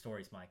some Luke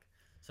stories, Mike.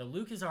 So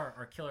Luke is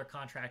our killer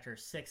contractor,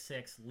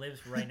 6'6",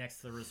 lives right next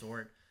to the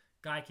resort.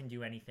 Guy can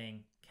do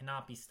anything,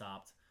 cannot be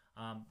stopped.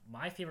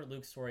 My favorite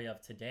Luke story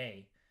of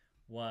today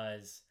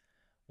was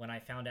when I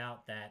found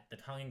out that the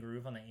tongue and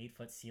groove on the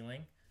 8-foot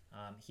ceiling,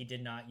 he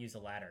did not use a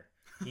ladder.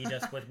 He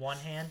just, with one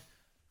hand,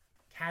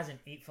 has an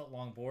 8-foot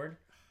long board,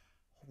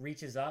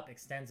 reaches up,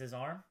 extends his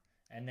arm,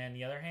 and then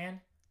the other hand,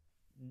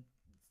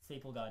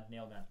 staple gun,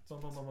 nail gun. Boom,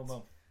 boom, boom, boom,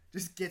 boom.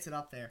 Just gets it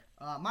up there.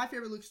 My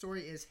favorite Luke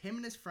story is him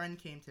and his friend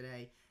came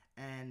today,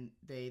 and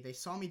they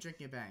saw me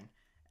drinking a bang,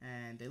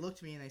 and they looked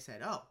at me and they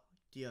said, "Oh,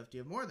 do you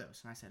have more of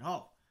those?" And I said,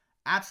 "Oh,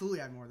 absolutely,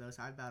 I have more of those.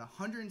 I have about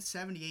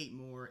 178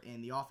 more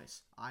in the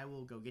office. I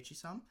will go get you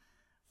some."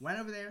 Went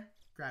over there,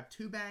 grabbed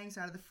 2 bangs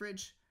out of the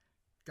fridge,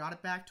 got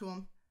it back to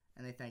them,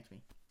 and they thanked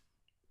me.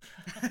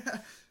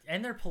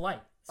 And they're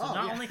polite. So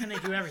only can they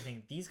do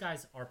everything, these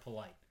guys are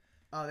polite.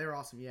 Oh, they were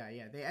awesome. Yeah.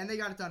 They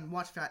got it done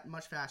much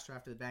faster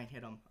after the bang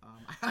hit them.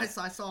 I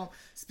saw them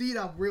speed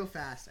up real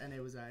fast, and it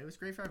was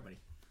great for everybody.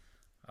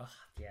 Oh,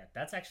 yeah,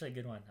 that's actually a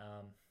good one.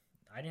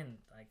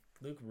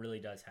 Luke really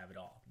does have it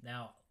all.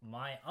 Now,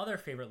 my other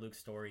favorite Luke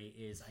story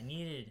is I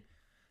needed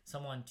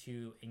someone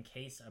to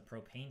encase a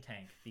propane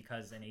tank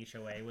because an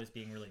HOA was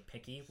being really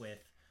picky with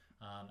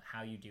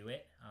how you do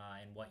it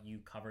and what you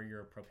cover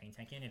your propane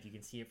tank in. If you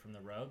can see it from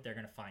the road, they're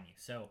going to fine you.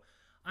 So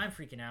I'm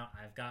freaking out.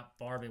 I've got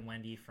Barb and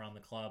Wendy from the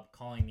club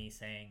calling me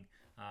saying,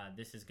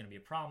 this is going to be a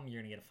problem.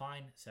 You're going to get a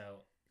fine. So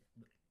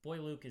boy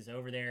Luke is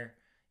over there.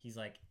 He's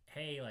like,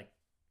 hey, like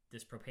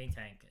this propane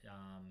tank,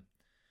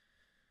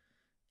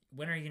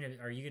 when are you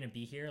going to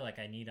be here? Like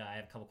I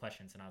have a couple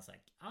questions. And I was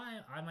like,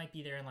 I might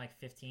be there in like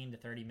 15 to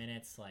 30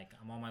 minutes. Like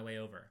I'm on my way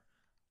over.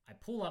 I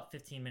pull up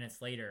 15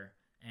 minutes later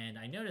and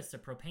I noticed the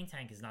propane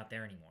tank is not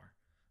there anymore.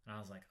 And I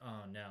was like,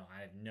 oh no,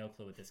 I have no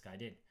clue what this guy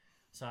did.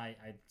 So I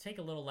take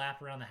a little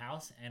lap around the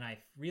house, and I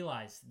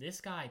realize this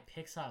guy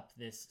picks up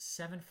this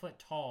 7-foot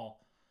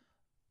tall,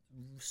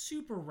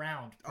 super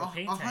round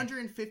propane tank.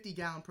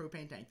 150-gallon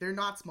propane tank. They're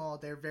not small.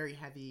 They're very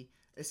heavy.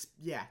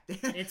 Yeah.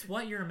 It's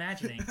what you're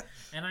imagining.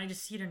 And I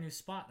just see it in a new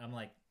spot. I'm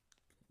like,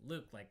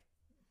 Luke, like,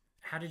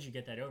 how did you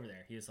get that over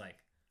there? He was like,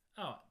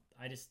 oh,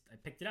 I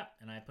picked it up,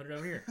 and I put it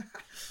over here.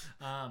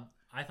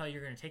 I thought you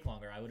were going to take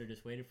longer. I would have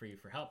just waited for you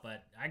for help,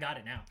 but I got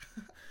it now.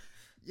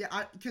 Yeah,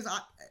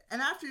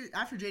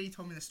 after JD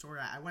told me the story,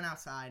 I went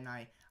outside and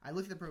I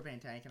looked at the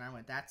propane tank and I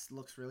went, that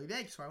looks really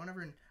big. So I went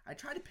over and I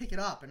tried to pick it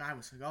up and I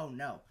was like, oh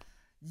no,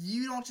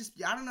 you don't just.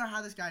 I don't know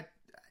how this guy,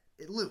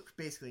 Luke,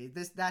 basically.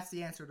 That's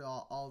the answer to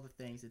all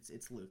the things.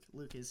 It's Luke.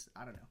 Luke is,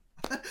 I don't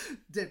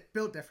know,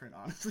 built different,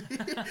 honestly.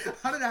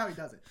 I don't know how he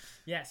does it.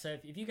 Yeah. So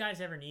if you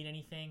guys ever need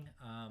anything,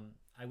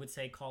 I would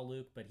say call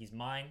Luke, but he's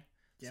mine.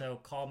 Yep. So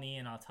call me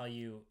and I'll tell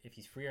you if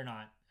he's free or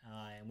not.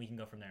 And we can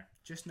go from there.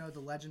 Just know the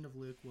legend of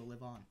Luke will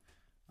live on.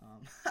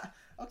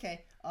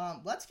 Okay,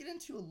 let's get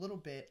into a little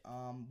bit.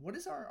 What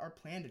is our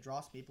plan to draw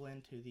some people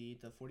into the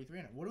 43?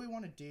 What do we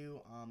want to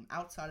do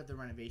outside of the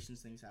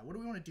renovations things? What do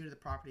we want to do to the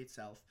property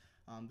itself?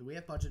 Do we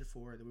have budgeted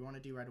for? Do we want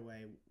to do right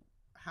away?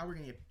 How are we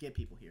going to get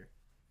people here?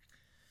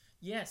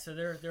 Yeah, so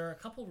there are a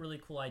couple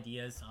really cool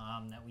ideas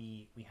that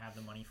we have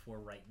the money for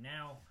right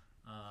now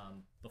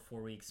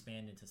before we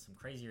expand into some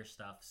crazier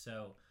stuff.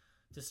 So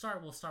to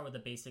start, we'll start with the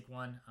basic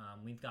one.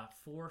 We've got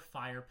 4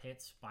 fire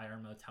pits by our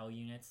motel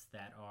units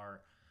that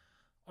are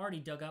already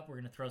dug up. We're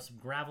going to throw some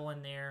gravel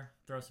in there,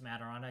 throw some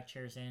Adirondack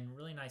chairs in,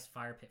 really nice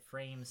fire pit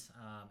frames,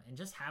 and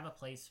just have a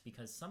place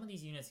because some of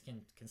these units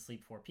can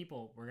sleep 4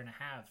 people. We're going to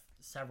have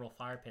several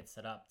fire pits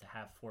set up to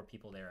have 4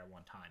 people there at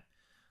one time.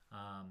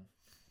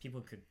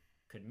 People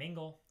could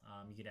mingle.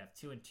 You could have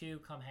 2 and 2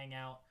 come hang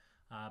out.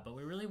 But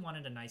we really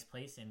wanted a nice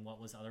place in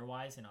what was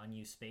otherwise an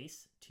unused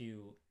space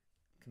to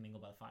mingle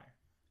by the fire.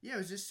 Yeah, it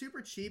was just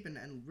super cheap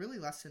and really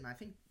less than, I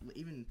think,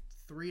 even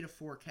 $3 to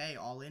 $4K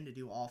all in to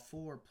do all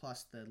 4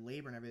 plus the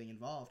labor and everything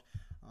involved.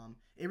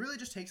 It really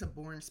just takes a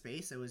boring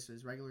space that was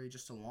regularly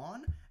just a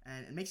lawn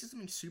and it makes it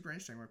something super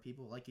interesting where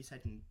people, like you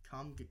said, can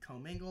come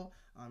co-mingle,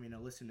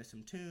 listen to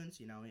some tunes,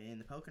 in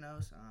the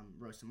Poconos,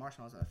 roast some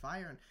marshmallows at the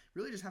fire and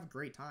really just have a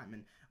great time.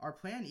 And our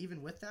plan,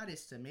 even with that,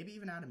 is to maybe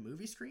even add a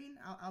movie screen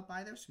out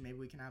by there. So maybe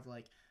we can have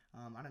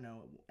I don't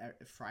know,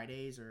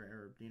 Fridays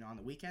or on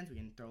the weekends, we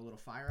can throw a little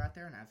fire out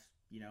there and have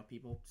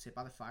people sit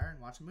by the fire and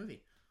watch a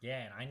movie.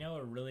 Yeah, and I know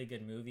a really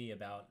good movie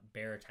about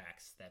bear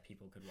attacks that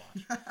people could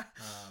watch.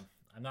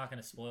 I'm not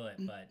going to spoil it,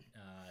 but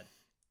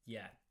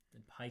yeah,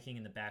 hiking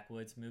in the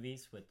backwoods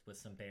movies with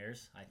some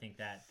bears. I think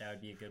that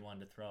would be a good one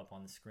to throw up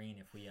on the screen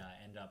if we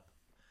end up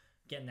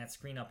getting that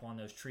screen up on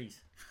those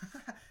trees.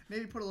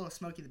 Maybe put a little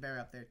Smokey the Bear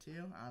up there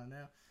too. I don't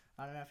know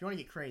if you want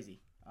to get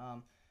crazy.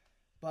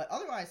 But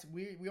otherwise,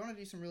 we want to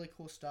do some really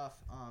cool stuff,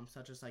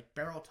 such as like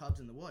barrel tubs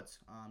in the woods,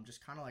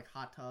 just kind of like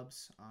hot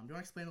tubs. Do you want to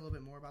explain a little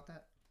bit more about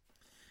that?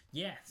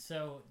 Yeah,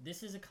 so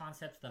this is a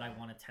concept that I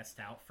want to test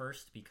out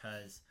first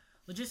because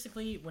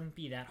Logistically, it wouldn't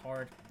be that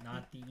hard.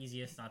 Not the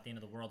easiest, not the end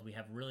of the world. We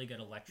have really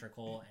good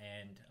electrical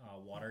and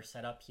water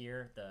setup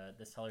here.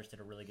 The sellers did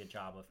a really good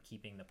job of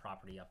keeping the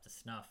property up to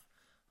snuff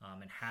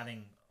and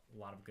having a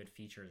lot of good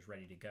features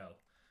ready to go.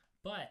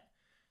 But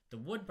the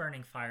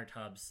wood-burning fire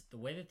tubs, the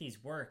way that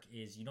these work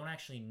is you don't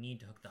actually need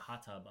to hook the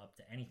hot tub up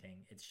to anything.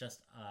 It's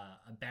just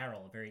a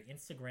barrel, a very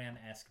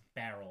Instagram-esque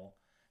barrel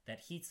that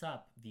heats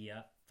up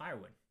via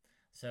firewood.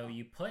 So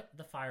you put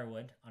the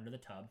firewood under the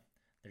tub.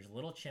 There's a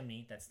little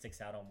chimney that sticks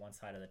out on one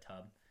side of the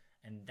tub,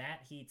 and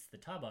that heats the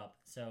tub up.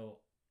 So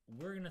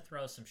we're going to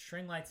throw some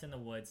string lights in the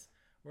woods.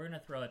 We're going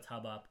to throw a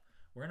tub up.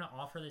 We're going to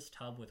offer this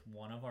tub with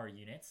one of our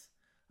units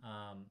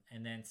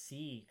and then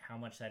see how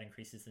much that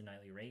increases the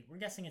nightly rate. We're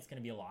guessing it's going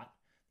to be a lot.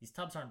 These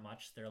tubs aren't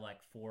much. They're like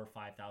 $4,000 or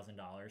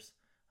 $5,000.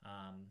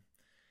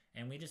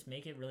 And we just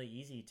make it really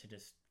easy to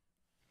just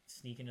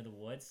sneak into the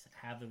woods,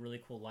 have the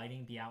really cool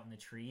lighting, be out in the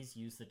trees,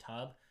 use the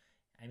tub.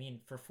 I mean,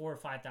 for $4,000 or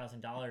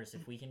 $5,000,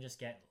 if we can just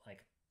get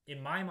like,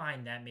 in my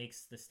mind, that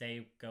makes the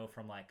stay go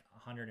from like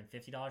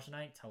 $150 a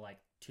night to like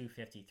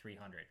 $250, $300.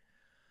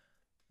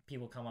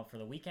 People come up for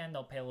the weekend,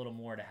 they'll pay a little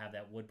more to have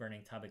that wood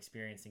burning tub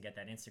experience and get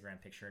that Instagram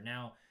picture.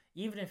 Now,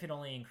 even if it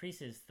only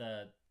increases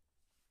the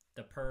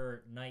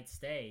per night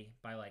stay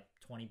by like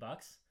 $20,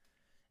 if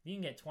you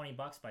can get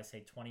 $20 by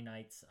say 20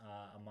 nights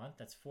a month,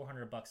 that's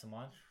 $400 a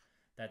month.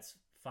 That's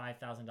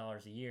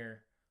 $5,000 a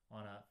year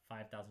on a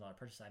 $5,000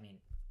 purchase. I mean,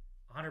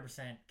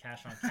 100%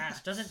 cash on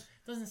cash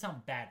doesn't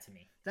sound bad to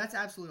me. That's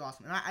absolutely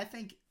awesome. And I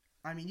think,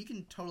 I mean, you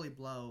can totally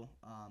blow,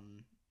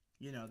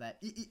 that.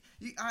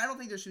 I don't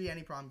think there should be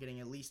any problem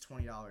getting at least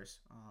 $20.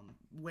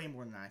 Way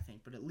more than that, I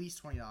think. But at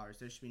least $20,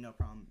 there should be no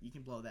problem. You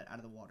can blow that out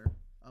of the water.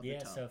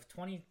 Yeah, so if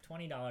 $20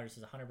 is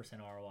 100%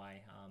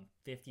 ROI,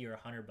 50 or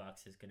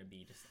 $100 is going to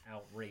be just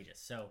outrageous.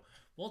 So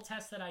we'll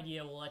test that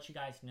idea. We'll let you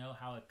guys know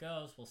how it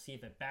goes. We'll see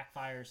if it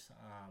backfires.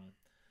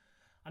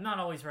 I'm not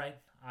always right.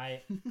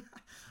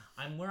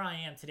 I'm where I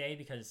am today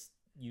because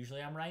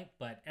usually I'm right,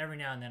 but every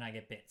now and then I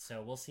get bit.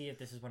 So we'll see if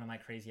this is one of my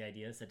crazy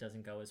ideas that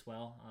doesn't go as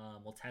well.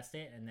 We'll test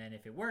it, and then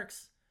if it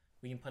works,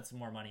 we can put some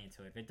more money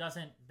into it. If it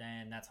doesn't,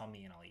 then that's on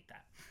me and I'll eat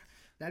that.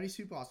 That'd be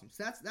super awesome.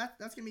 So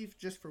that's going to be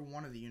just for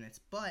one of the units,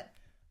 but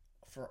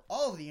for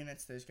all of the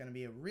units, there's going to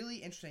be a really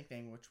interesting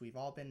thing, which we've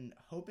all been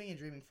hoping and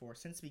dreaming for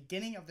since the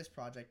beginning of this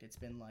project. It's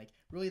been like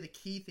really the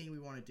key thing we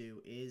want to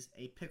do is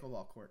a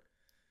pickleball court.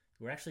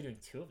 We're actually doing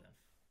 2 of them.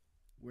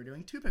 We're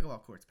doing 2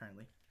 pickleball courts,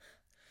 apparently.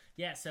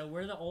 Yeah, so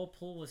where the old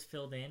pool was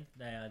filled in,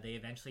 they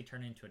eventually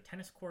turned into a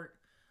tennis court.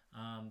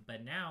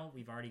 But now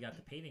we've already got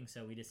the paving,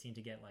 so we just need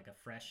to get like a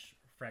fresh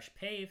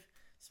pave,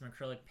 some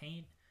acrylic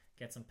paint,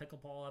 get some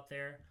pickleball up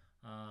there.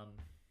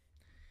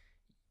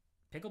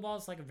 Pickleball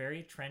is like a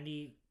very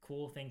trendy,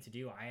 cool thing to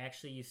do. I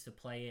actually used to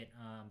play it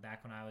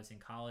back when I was in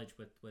college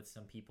with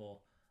some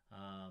people.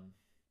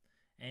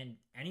 And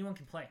anyone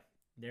can play.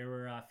 There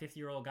were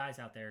 50-year-old guys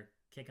out there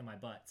kicking my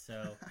butt.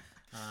 So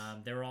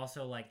there were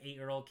also like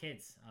 8-year-old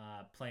kids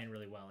playing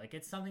really well. Like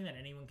it's something that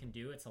anyone can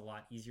do. It's a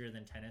lot easier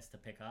than tennis to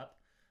pick up.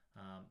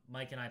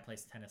 Mike and I play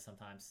tennis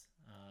sometimes.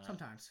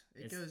 Sometimes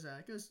it goes all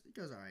right.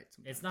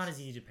 Sometimes. It's not as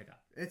easy to pick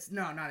up. It's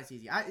not as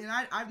easy.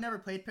 I've never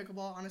played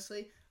pickleball,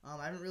 honestly.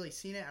 I haven't really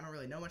seen it. I don't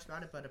really know much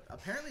about it, but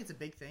apparently it's a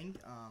big thing.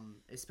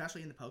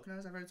 Especially in the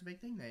Poconos, I've heard it's a big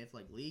thing. They have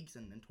like leagues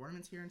and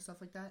tournaments here and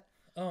stuff like that.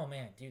 Oh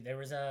man, dude, there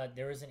was an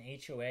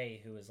HOA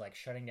who was like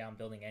shutting down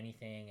building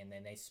anything, and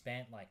then they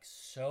spent like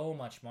so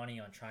much money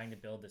on trying to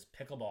build this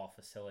pickleball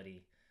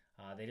facility.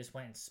 They just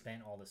went and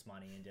spent all this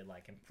money and did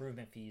like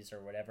improvement fees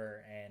or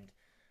whatever, and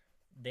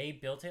they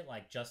built it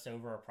like just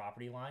over a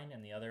property line,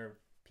 and the other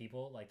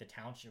people, like the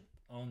township,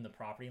 owned the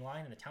property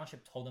line, and the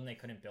township told them they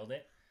couldn't build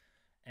it,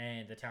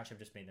 and the township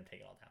just made them take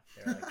it all down.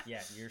 They're like,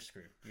 yeah, you're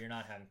screwed. You're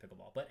not having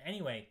pickleball. But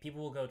anyway,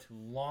 people will go to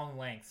long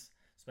lengths,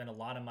 spend a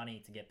lot of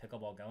money to get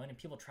pickleball going, and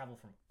people travel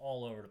from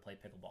all over to play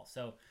pickleball.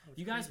 So if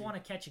you guys want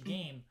to catch a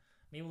game,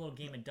 maybe a little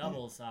game of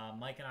doubles,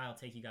 Mike and I will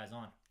take you guys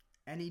on.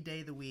 Any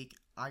day of the week,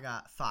 I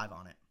got 5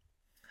 on it.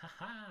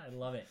 Haha, I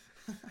love it.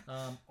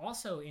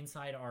 Also,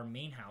 inside our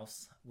main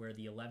house, where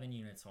the 11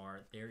 units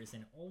are, there is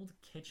an old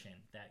kitchen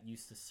that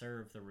used to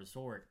serve the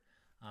resort.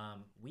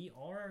 We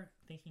are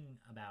thinking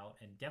about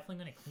and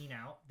definitely going to clean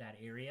out that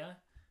area,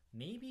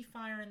 maybe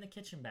fire in the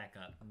kitchen back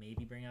up,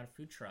 maybe bring out a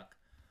food truck.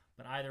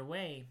 But either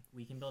way,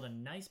 we can build a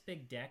nice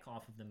big deck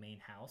off of the main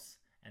house,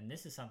 and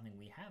this is something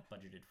we have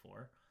budgeted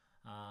for,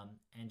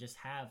 and just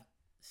have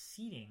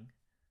seating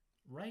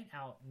right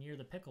out near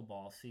the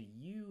pickleball so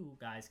you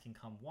guys can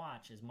come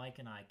watch as Mike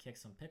and I kick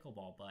some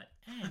pickleball butt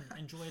and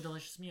enjoy a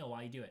delicious meal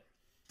while you do it.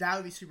 That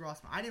would be super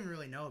awesome. I didn't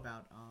really know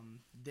about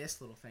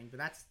this little thing, but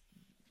that's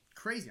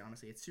crazy,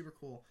 honestly. It's super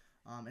cool.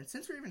 And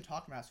since we're even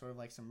talking about sort of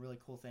like some really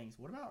cool things,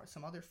 what about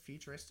some other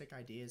futuristic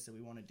ideas that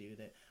we want to do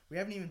that we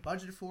haven't even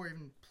budgeted for,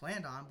 even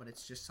planned on, but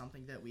it's just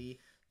something that we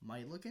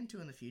might look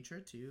into in the future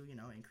to,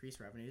 increase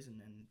revenues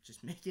and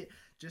just make it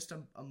just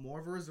a more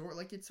of a resort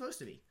like it's supposed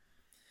to be.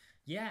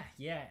 Yeah,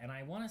 and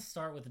I want to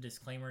start with a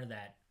disclaimer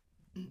that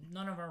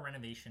none of our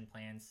renovation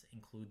plans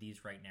include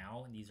these right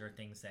now. These are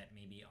things that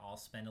maybe I'll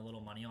spend a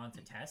little money on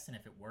to test, and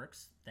if it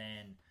works,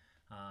 then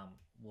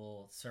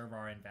we'll serve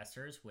our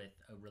investors with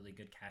a really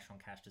good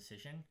cash-on-cash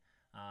decision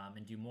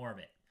and do more of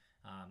it.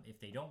 If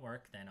they don't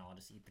work, then I'll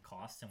just eat the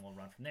cost and we'll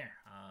run from there.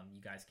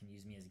 You guys can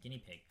use me as a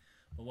guinea pig.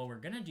 But what we're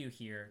going to do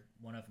here,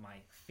 one of my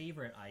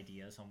favorite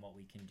ideas on what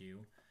we can do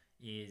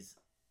is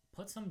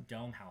put some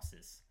dome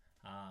houses,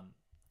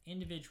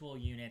 individual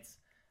units,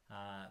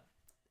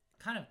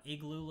 kind of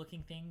igloo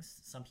looking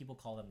things. Some people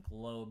call them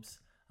globes,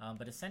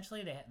 but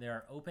essentially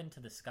they're open to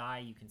the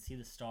sky. You can see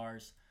the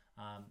stars.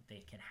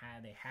 They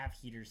have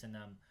heaters in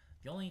them.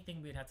 The only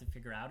thing we'd have to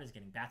figure out is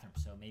getting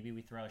bathrooms. So maybe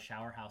we throw a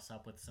shower house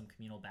up with some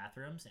communal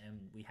bathrooms, and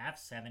we have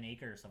 7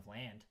 acres of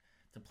land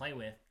to play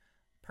with.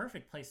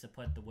 Perfect place to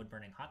put the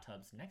wood-burning hot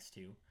tubs next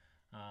to.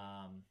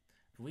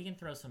 If we can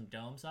throw some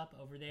domes up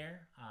over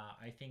there,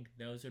 I think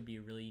those would be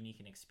a really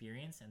unique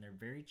experience, and they're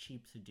very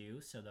cheap to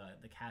do, so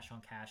the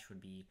cash-on-cash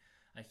would be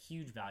a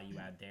huge value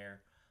add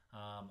there.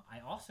 I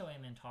also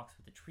am in talks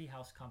with the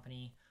treehouse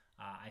company.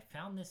 I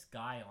found this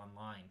guy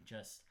online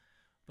just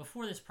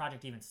before this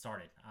project even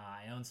started.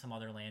 I own some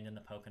other land in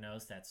the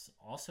Poconos that's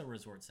also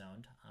resort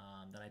zoned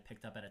that I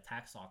picked up at a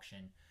tax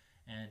auction,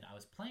 and I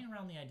was playing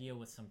around the idea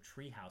with some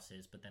tree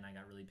houses, but then I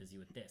got really busy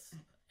with this.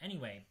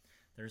 Anyway,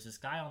 there's this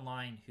guy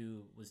online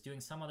who was doing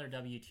some other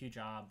W-2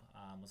 job,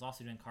 was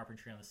also doing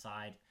carpentry on the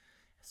side,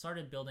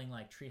 started building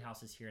like tree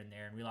houses here and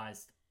there, and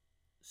realized,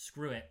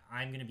 screw it,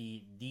 I'm going to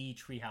be the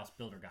treehouse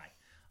builder guy.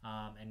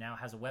 And now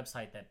has a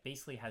website that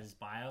basically has his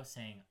bio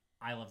saying,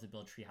 I love to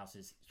build tree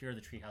houses. Here are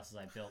the tree houses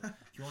I built.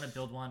 If you want to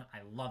build one, I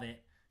love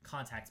it.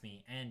 Contact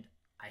me. And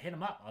I hit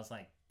him up. I was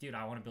like, dude,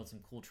 I want to build some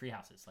cool tree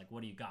houses. Like,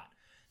 what do you got?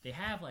 They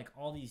have like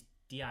all these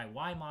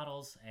DIY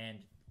models, and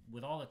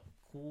with all the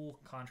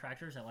cool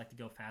contractors that like to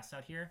go fast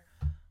out here,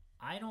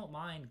 I don't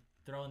mind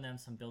throwing them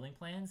some building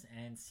plans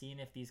and seeing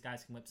if these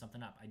guys can whip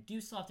something up. I do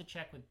still have to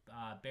check with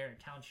Barrett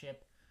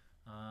Township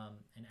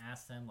and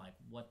ask them like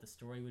what the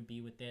story would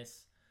be with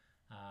this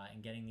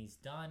and getting these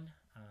done.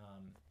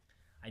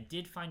 I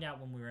did find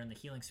out when we were in the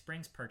Healing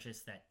Springs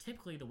purchase that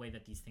typically the way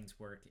that these things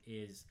work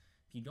is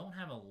if you don't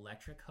have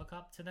electric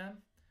hookup to them,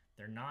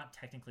 they're not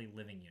technically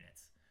living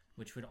units,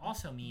 which would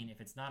also mean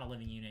if it's not a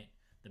living unit,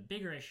 the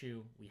bigger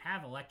issue, we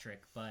have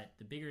electric, but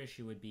the bigger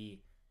issue would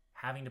be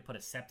having to put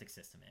a septic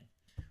system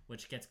in,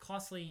 which gets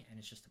costly and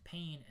it's just a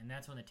pain, and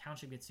that's when the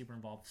township gets super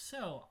involved.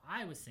 So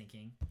I was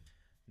thinking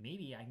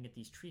maybe I can get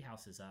these tree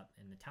houses up,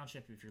 and the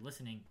township, if you're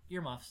listening,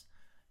 earmuffs,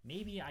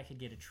 maybe I could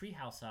get a tree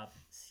house up,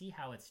 see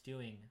how it's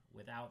doing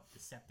without the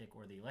septic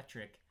or the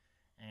electric,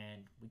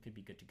 and we could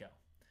be good to go.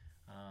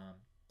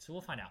 So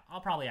we'll find out.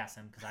 I'll probably ask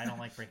them because I don't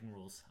like breaking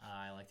rules.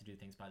 I like to do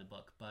things by the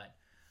book. But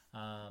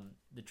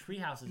the tree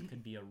houses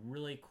could be a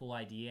really cool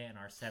idea in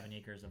our 7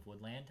 acres of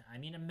woodland. I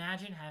mean,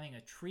 imagine having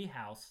a tree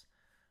house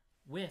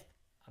with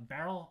a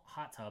barrel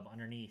hot tub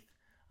underneath,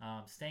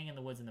 staying in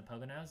the woods in the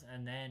Poconos,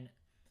 and then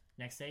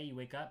next day you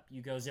wake up,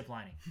 you go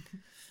ziplining.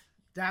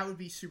 That would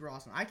be super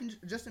awesome. I can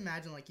just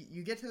imagine, like,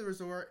 you get to the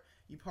resort,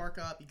 you park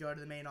up, you go to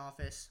the main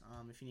office,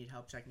 if you need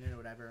help checking in or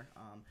whatever,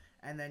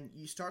 and then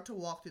you start to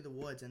walk through the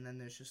woods, and then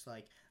there's just,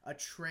 like, a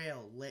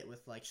trail lit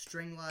with, like,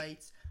 string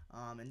lights,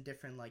 and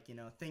different, like, you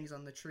know, things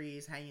on the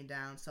trees hanging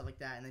down, stuff like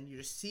that, and then you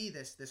just see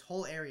this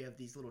whole area of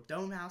these little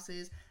dome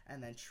houses,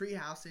 and then tree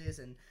houses,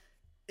 and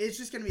it's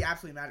just going to be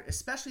absolutely magic,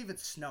 especially if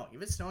it's snowing.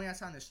 If it's snowing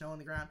outside and there's snow on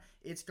the ground,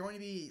 it's going to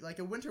be like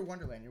a winter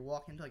wonderland. You're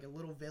walking into, like, a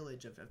little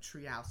village of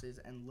tree houses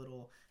and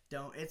little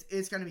dome.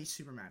 It's going to be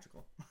super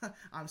magical.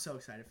 I'm so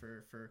excited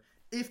for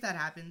if that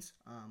happens,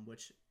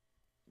 which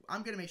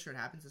I'm going to make sure it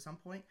happens at some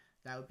point.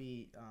 That would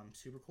be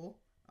super cool.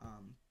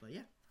 But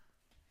yeah.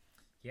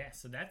 Yeah,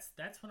 so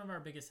that's one of our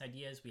biggest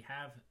ideas. We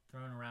have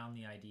thrown around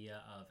the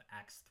idea of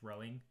axe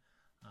throwing.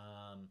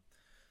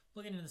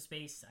 Looking into the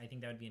space, I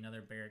think that would be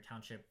another Barrett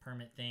Township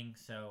permit thing.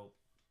 So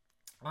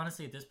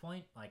honestly, at this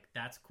point, like,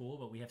 that's cool,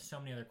 but we have so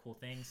many other cool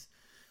things.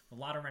 A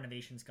lot of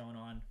renovations going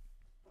on.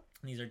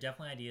 These are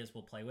definitely ideas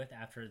we'll play with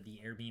after the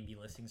Airbnb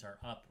listings are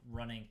up,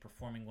 running,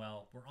 performing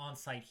well. We're on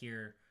site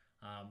here.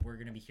 We're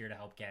going to be here to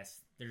help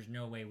guests. There's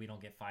no way we don't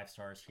get 5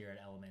 stars here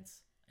at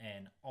Elements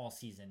and All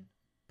Season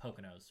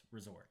Poconos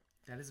Resort.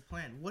 That is a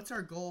plan. What's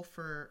our goal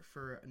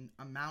for an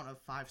amount of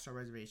 5-star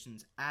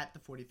reservations at the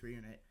 43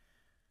 unit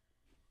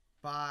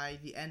by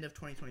the end of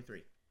 2023?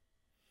 Let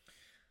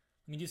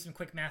me do some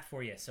quick math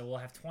for you. So we'll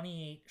have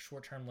 28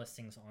 short-term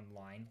listings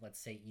online. Let's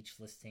say each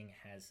listing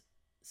has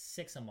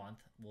 6 a month.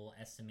 We'll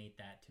estimate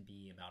that to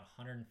be about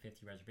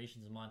 150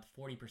 reservations a month.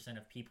 40%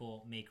 of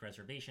people make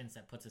reservations.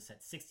 That puts us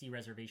at 60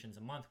 reservations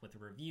a month with a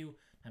review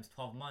times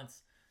 12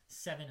 months,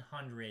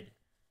 700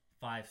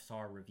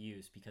 5-star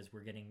reviews, because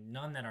we're getting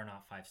none that are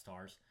not 5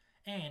 stars,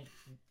 and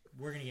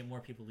we're going to get more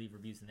people leave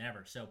reviews than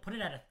ever. So put it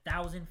at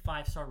 1,000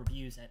 5-star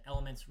reviews at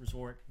Elements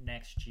Resort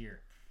next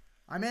year.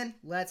 I'm in.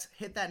 Let's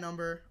hit that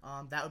number.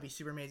 That would be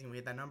super amazing if we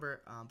hit that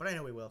number. But I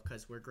know we will,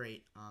 because we're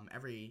great.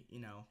 Every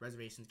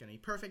reservation is going to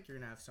be perfect. You're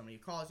going to have somebody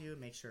who calls you,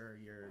 make sure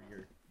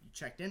you're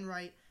checked in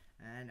right,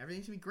 and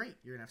everything's going to be great.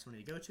 You're going to have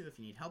somebody to go to if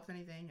you need help with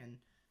anything. And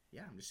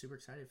yeah, I'm just super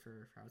excited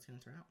for how it's going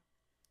to turn out.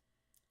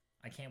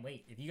 I can't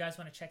wait. If you guys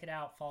want to check it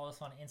out, follow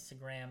us on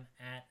Instagram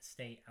at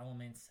Stay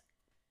Elements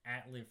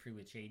at Live Free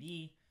with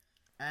JD,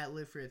 at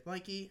Live Free with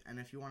Mikey, and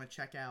if you want to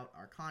check out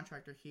our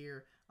contractor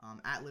here,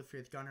 at Live Free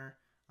with Gunner.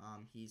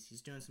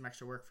 He's doing some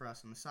extra work for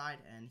us on the side,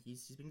 and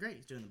he's been great.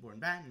 He's doing the board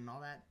and batten and all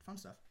that fun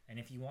stuff. And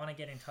if you want to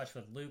get in touch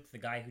with Luke, the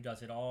guy who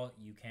does it all,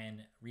 you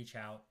can reach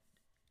out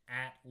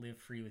at Live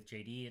Free with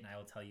JD, and I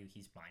will tell you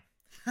he's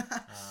mine.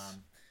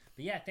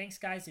 But yeah, thanks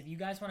guys. If you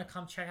guys want to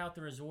come check out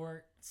the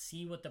resort,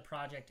 see what the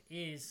project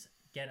is,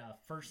 get a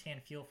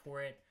first-hand feel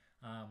for it,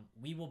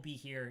 we will be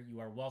here. You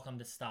are welcome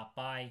to stop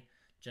by.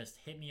 Just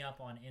hit me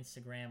up on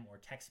Instagram or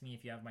text me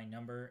if you have my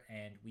number,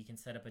 and we can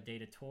set up a day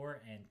to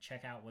tour and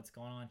check out what's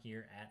going on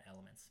here at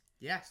Elements.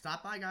 Yeah,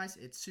 stop by, guys.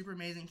 It's super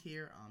amazing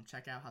here.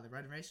 Check out how the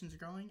renovations are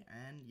going,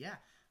 and yeah,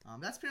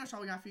 that's pretty much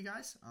all we got for you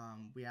guys.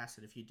 We ask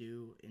that if you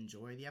do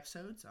enjoy the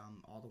episodes,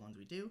 all the ones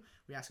we do,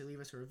 we ask you to leave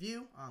us a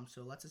review.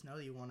 So it lets us know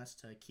that you want us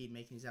to keep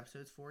making these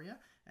episodes for you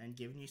and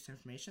giving you some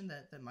information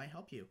that might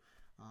help you.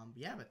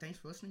 Yeah, but thanks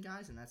for listening,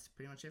 guys, and that's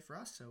pretty much it for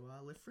us. So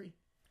live free.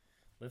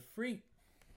 Live free.